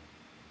someplace.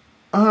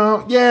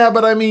 Yeah,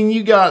 but I mean,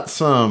 you got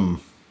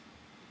some.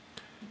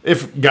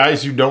 If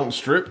guys who don't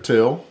strip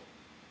till,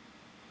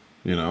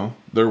 you know,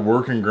 they're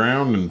working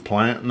ground and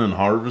planting and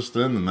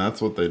harvesting, and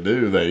that's what they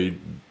do.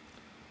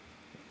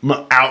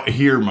 Out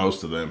here,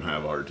 most of them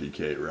have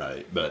RTK,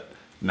 right? But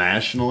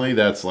nationally,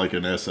 that's like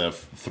an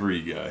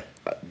SF3 guy.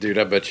 Dude,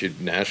 I bet you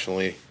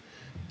nationally,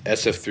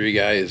 SF3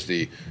 guy is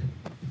the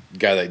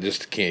guy that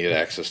just can't get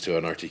access to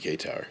an RTK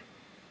tower.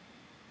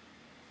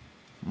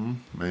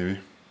 Maybe.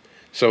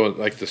 So,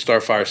 like the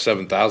Starfire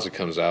 7000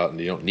 comes out, and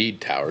you don't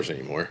need towers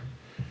anymore,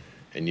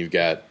 and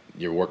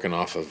you're working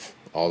off of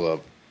all the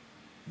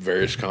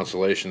various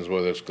constellations,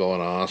 whether it's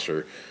GLONASS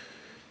or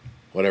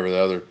whatever the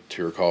other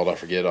two are called. I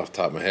forget off the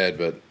top of my head,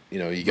 but you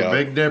know, you got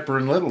Big Dipper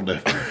and Little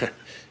Dipper.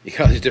 You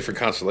got these different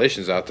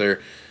constellations out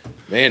there,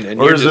 man.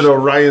 And or is it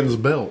Orion's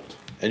Belt?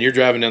 And you're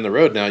driving down the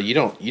road now. You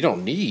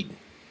don't need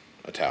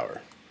a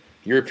tower.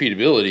 Your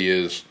repeatability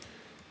is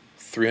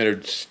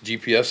 300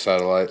 GPS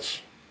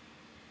satellites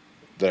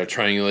that are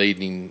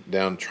triangulating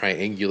down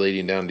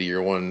to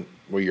your one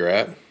where you're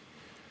at.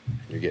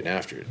 You're getting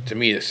after it. To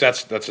me,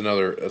 that's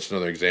another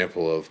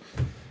example of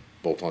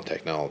bolt-on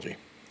technology.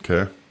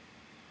 Okay.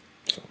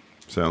 So,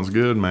 sounds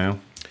good, man.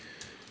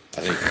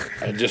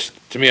 I just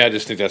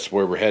think that's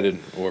where we're headed,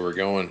 where we're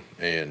going,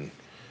 and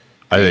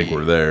I think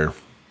we're there.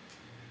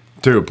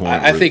 To a point.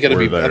 I think it'll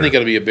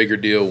be a bigger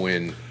deal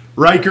when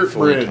Reichert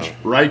Bridge.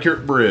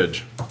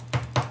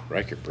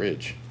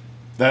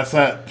 That's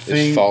that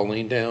thing. It's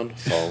falling down.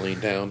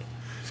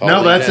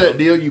 No, that's that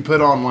deal you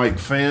put on like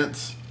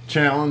fence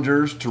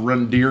challengers to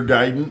run deer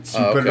guidance.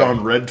 You put it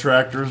on red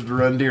tractors to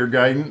run deer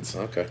guidance.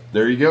 Okay.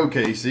 There you go,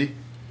 Casey.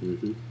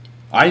 Mm-hmm.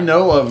 I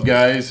know of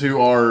guys who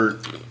are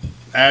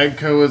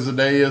AGCO as a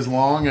day is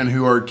long and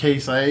who are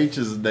Case IH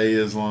as a day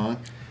is long,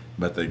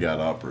 but they got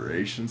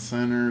Operations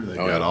Center. They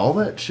got all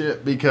that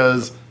shit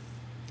because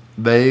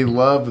they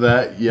love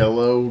that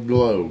yellow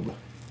globe.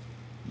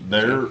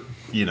 They're,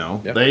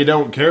 they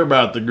don't care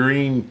about the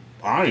green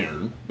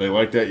iron. They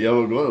like that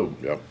yellow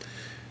globe. Yep.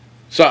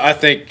 So I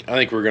think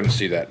we're going to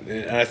see that,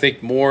 and I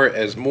think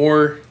as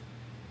more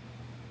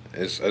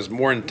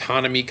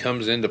autonomy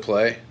comes into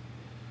play,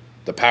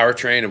 the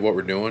powertrain of what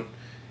we're doing,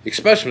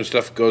 especially when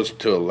stuff goes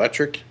to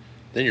electric,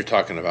 then you're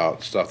talking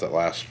about stuff that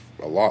lasts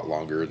a lot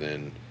longer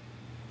than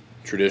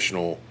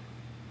traditional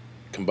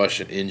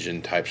combustion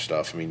engine type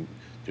stuff. I mean,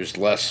 there's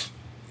less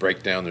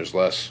breakdown. There's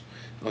less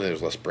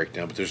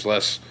breakdown, but there's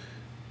less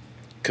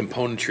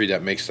componentry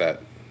that makes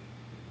that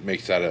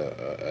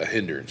a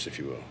hindrance, if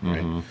you will.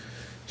 Right. Mm-hmm.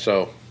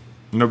 So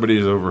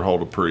nobody's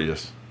overhauled a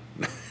Prius.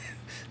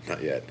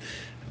 Not yet.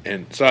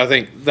 And so I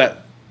think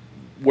that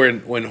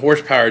when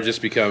horsepower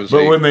just becomes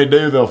But when they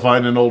do, they'll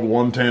find an old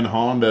 110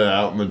 Honda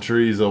out in the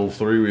trees, old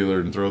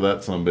three-wheeler, and throw that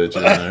sumbitch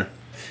in there.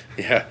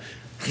 Yeah.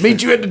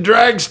 Meet you at the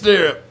drag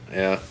strip.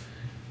 Yeah.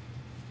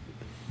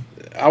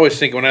 I always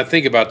think, when I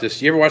think about this,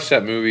 you ever watch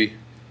that movie?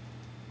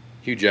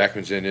 Hugh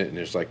Jackman's in it, and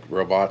there's like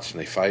robots, and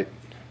they fight.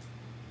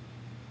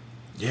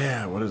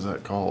 Yeah, what is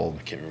that called?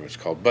 I can't remember what it's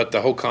called. But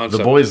the whole concept...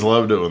 The boys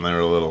loved it when they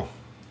were little.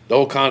 The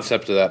whole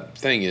concept of that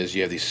thing is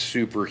you have these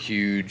super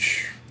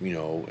huge,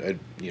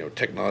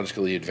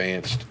 technologically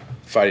advanced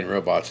fighting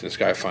robots, and this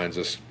guy finds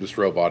this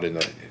robot in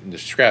the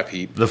scrap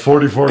heap. The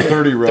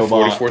 4430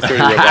 robot. The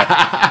 4430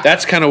 robot.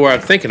 That's kind of where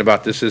I'm thinking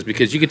about this, is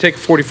because you can take a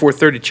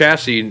 4430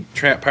 chassis and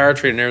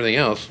powertrain and everything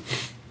else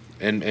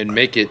and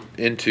make it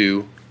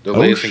into the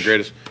latest and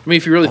greatest. I mean,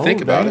 if you really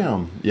think about it.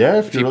 Yeah,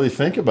 if you really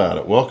think about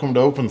it. Welcome to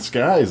Open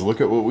Skies.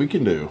 Look at what we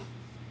can do.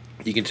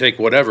 You can take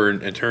whatever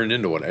and turn it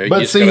into whatever.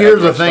 But see,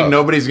 here's the thing.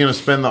 Nobody's going to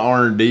spend the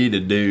R&D to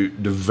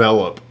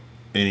develop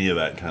any of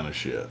that kind of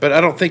shit. But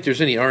I don't think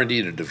there's any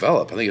R&D to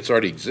develop. I think it's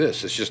already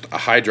exists. It's just a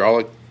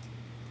hydraulic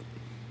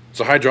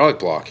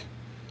block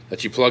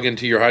that you plug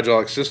into your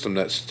hydraulic system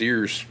that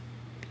steers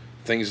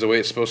things the way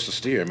it's supposed to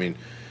steer. I mean,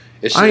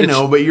 I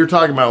know, but you're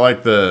talking about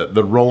like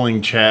the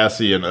rolling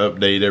chassis and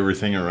update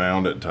everything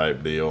around it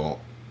type deal.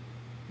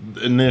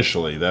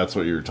 Initially, that's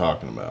what you're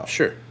talking about.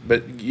 Sure,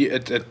 but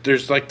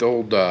there's like the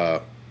old...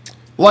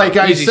 like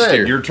I said,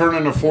 steer. You're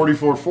turning a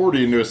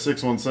 4440 into a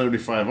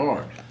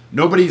 6175R.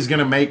 Nobody's going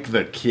to make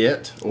the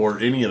kit or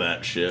any of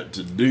that shit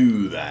to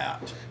do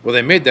that. Well,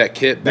 they made that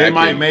kit back. They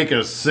might make a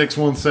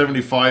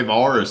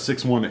 6175R, a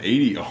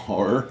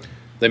 6180R.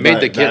 They made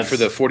the kit for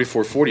the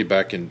 4440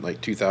 back in like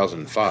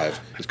 2005.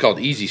 It's called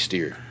Easy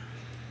Steer,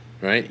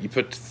 right? You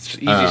put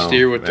Easy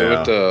Steer with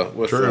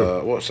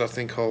what's that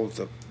thing called?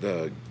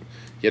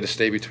 You had to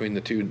stay between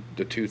the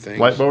two things.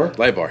 Light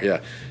bar, yeah.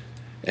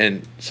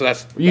 And so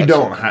that's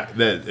don't have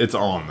that. It's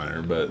on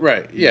there, but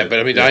right, yeah. But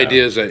I mean, the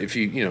idea is that if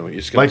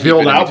it's going like the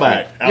old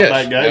Outback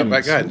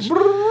guidance.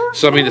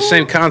 So I mean, the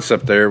same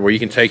concept there, where you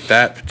can take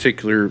that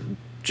particular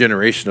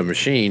generation of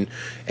machine,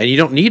 and you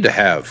don't need to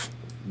have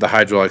the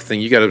hydraulic thing.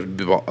 You got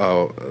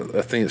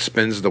a thing that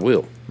spins the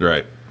wheel,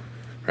 right?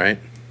 right?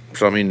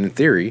 So, I mean, in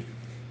theory,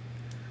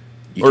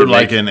 you Or could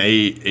like make, an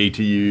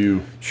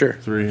ATU sure,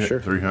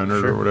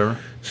 300 or whatever.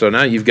 So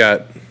now you've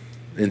got,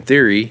 in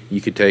theory,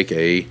 you could take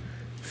a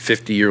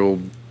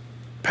 50-year-old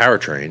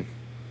powertrain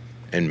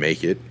and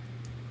make it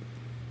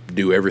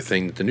do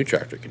everything that the new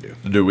tractor can do.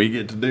 Do we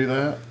get to do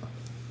that?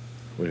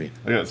 What do you mean?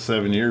 I got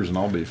 7 years and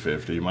I'll be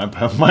 50. My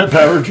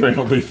powertrain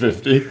will be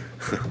 50.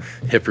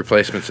 Hip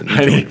replacements and knee I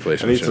joint need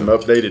replacements. some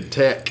updated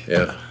tech.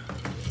 Yeah.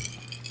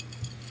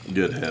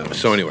 Good heavens.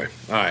 So anyway,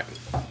 all right.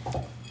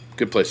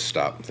 Good place to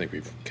stop. I think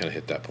we've kind of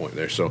hit that point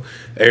there. So,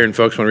 Aaron,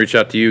 folks want to reach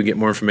out to you, get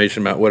more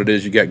information about what it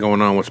is you got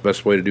going on. What's the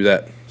best way to do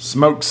that?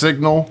 Smoke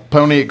Signal,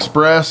 Pony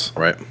Express.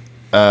 Right.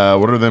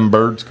 What are them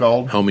birds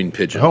called? Homing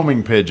pigeon.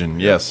 Homing pigeon,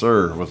 yes,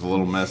 sir, with a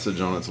little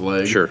message on its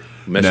leg. Sure.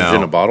 Message Now-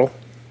 in a bottle.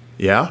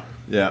 Yeah.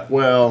 Yeah.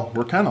 Well,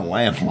 we're kind of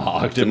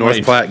landlocked. The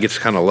North Platte gets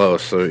kind of low,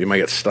 so you might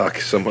get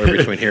stuck somewhere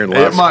between here and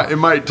It Lost.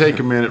 might take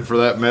a minute for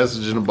that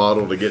message in a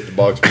bottle to get to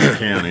Boxborough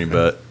County,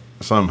 but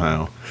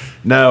somehow.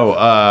 No,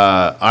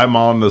 I'm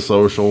on the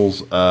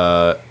socials.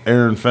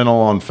 Aaron Fennell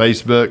on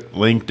Facebook,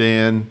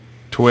 LinkedIn,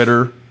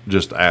 Twitter,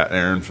 just at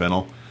Aaron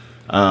Fennell.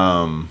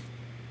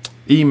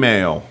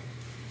 Email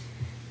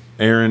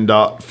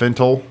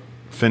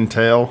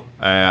aaron.fentel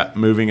at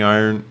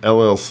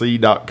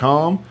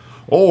movingironllc.com,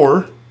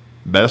 or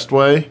best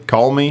way,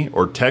 call me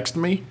or text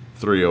me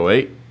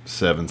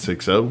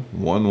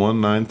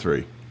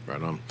 308-760-1193.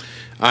 Right on.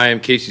 I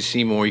am Casey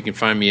Seymour. You can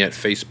find me at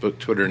Facebook,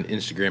 Twitter, and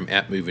Instagram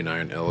at Moving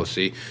Iron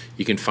LLC.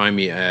 You can find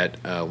me at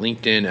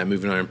LinkedIn at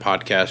Moving Iron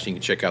Podcast. You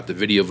can check out the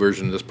video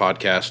version of this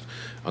podcast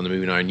on the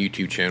Moving Iron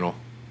YouTube channel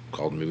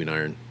called Moving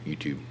Iron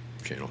YouTube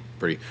channel.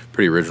 Pretty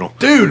original.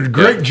 Dude,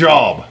 great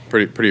job.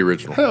 Pretty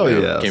original. Hell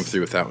yes. Came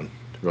through with that one.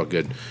 Real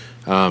good.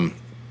 You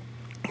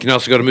can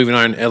also go to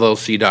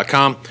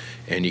movingironllc.com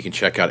and you can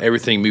check out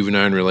everything Moving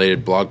Iron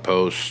related, blog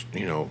posts,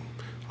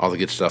 all the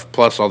good stuff,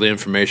 plus all the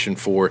information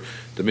for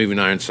the Moving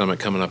Iron Summit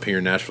coming up here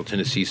in Nashville,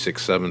 Tennessee, 6th,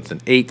 7th,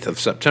 and 8th of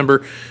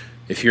September.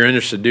 If you're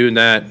interested in doing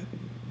that,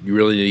 you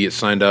really need to get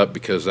signed up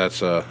because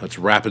that's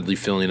rapidly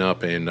filling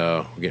up, and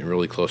we're getting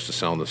really close to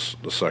selling this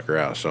sucker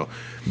out. So,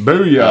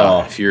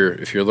 Booyah.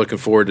 if you're looking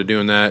forward to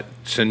doing that,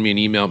 send me an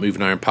email at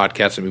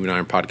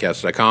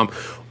movingironpodcast@movingironpodcast.com,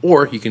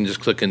 or you can just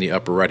click in the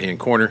upper right-hand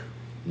corner,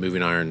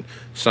 Moving Iron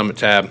Summit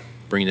tab,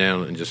 bring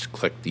down and just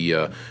click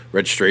the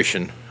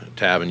registration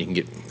tab, and you can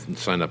get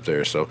signed up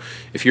there. So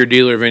if you're a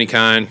dealer of any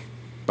kind,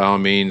 by all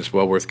means,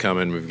 well worth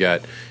coming. We've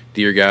got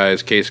Deere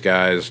guys, Case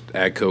guys,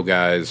 AGCO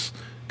guys,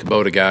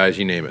 Kubota guys,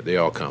 you name it. They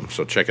all come.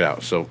 So check it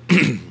out. So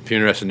if you're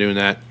interested in doing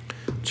that,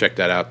 check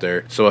that out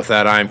there. So with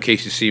that, I'm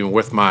Casey Seaman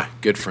with my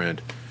good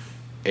friend,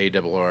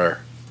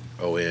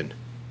 ARRON,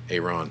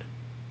 Aaron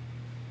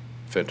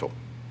Fentel.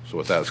 So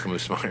with that, let's go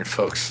move some iron,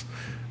 folks.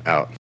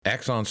 Out.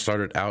 Axon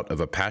started out of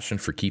a passion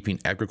for keeping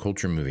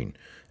agriculture moving.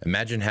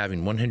 Imagine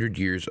having 100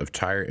 years of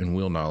tire and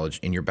wheel knowledge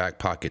in your back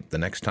pocket the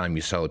next time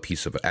you sell a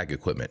piece of ag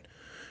equipment.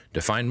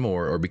 To find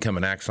more or become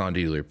an Axon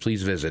dealer,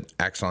 please visit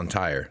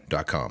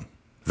axontire.com.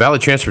 Valley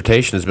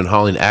Transportation has been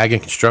hauling ag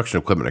and construction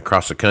equipment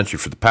across the country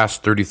for the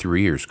past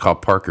 33 years. Call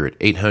Parker at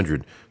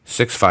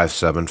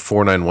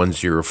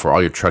 800-657-4910 for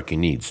all your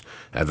trucking needs.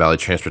 At Valley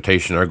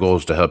Transportation, our goal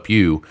is to help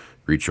you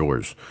reach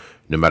yours.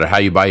 No matter how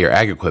you buy your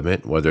ag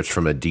equipment, whether it's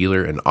from a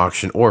dealer, an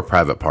auction, or a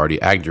private party,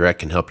 AgDirect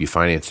can help you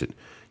finance it.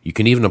 You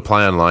can even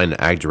apply online at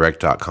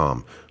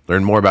agdirect.com.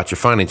 Learn more about your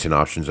financing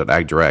options at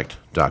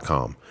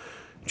agdirect.com.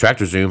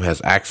 TractorZoom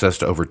has access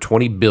to over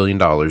 $20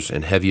 billion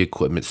in heavy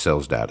equipment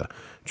sales data.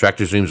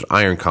 TractorZoom's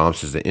Iron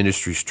Comps is the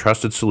industry's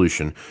trusted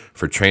solution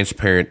for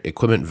transparent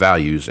equipment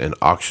values and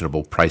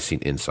auctionable pricing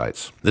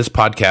insights. This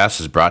podcast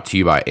is brought to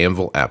you by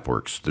Anvil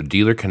AppWorks. The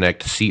Dealer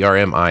Connect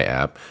CRMI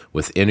app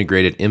with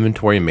integrated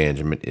inventory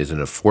management is an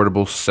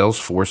affordable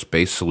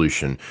Salesforce-based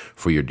solution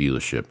for your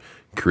dealership.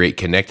 Create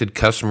connected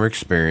customer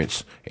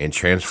experience and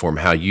transform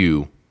how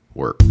you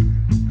work.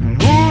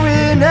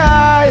 Moving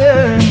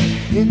higher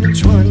in the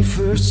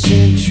 21st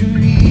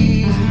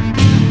century.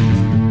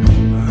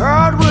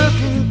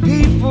 Hard-working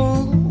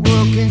people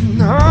working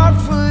hard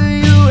for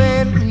you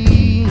and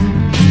me.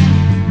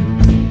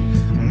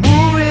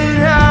 Moving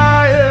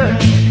higher,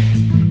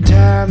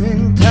 time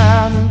and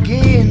time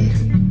again.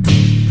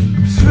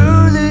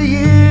 Through the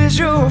years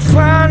you'll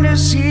find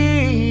us here.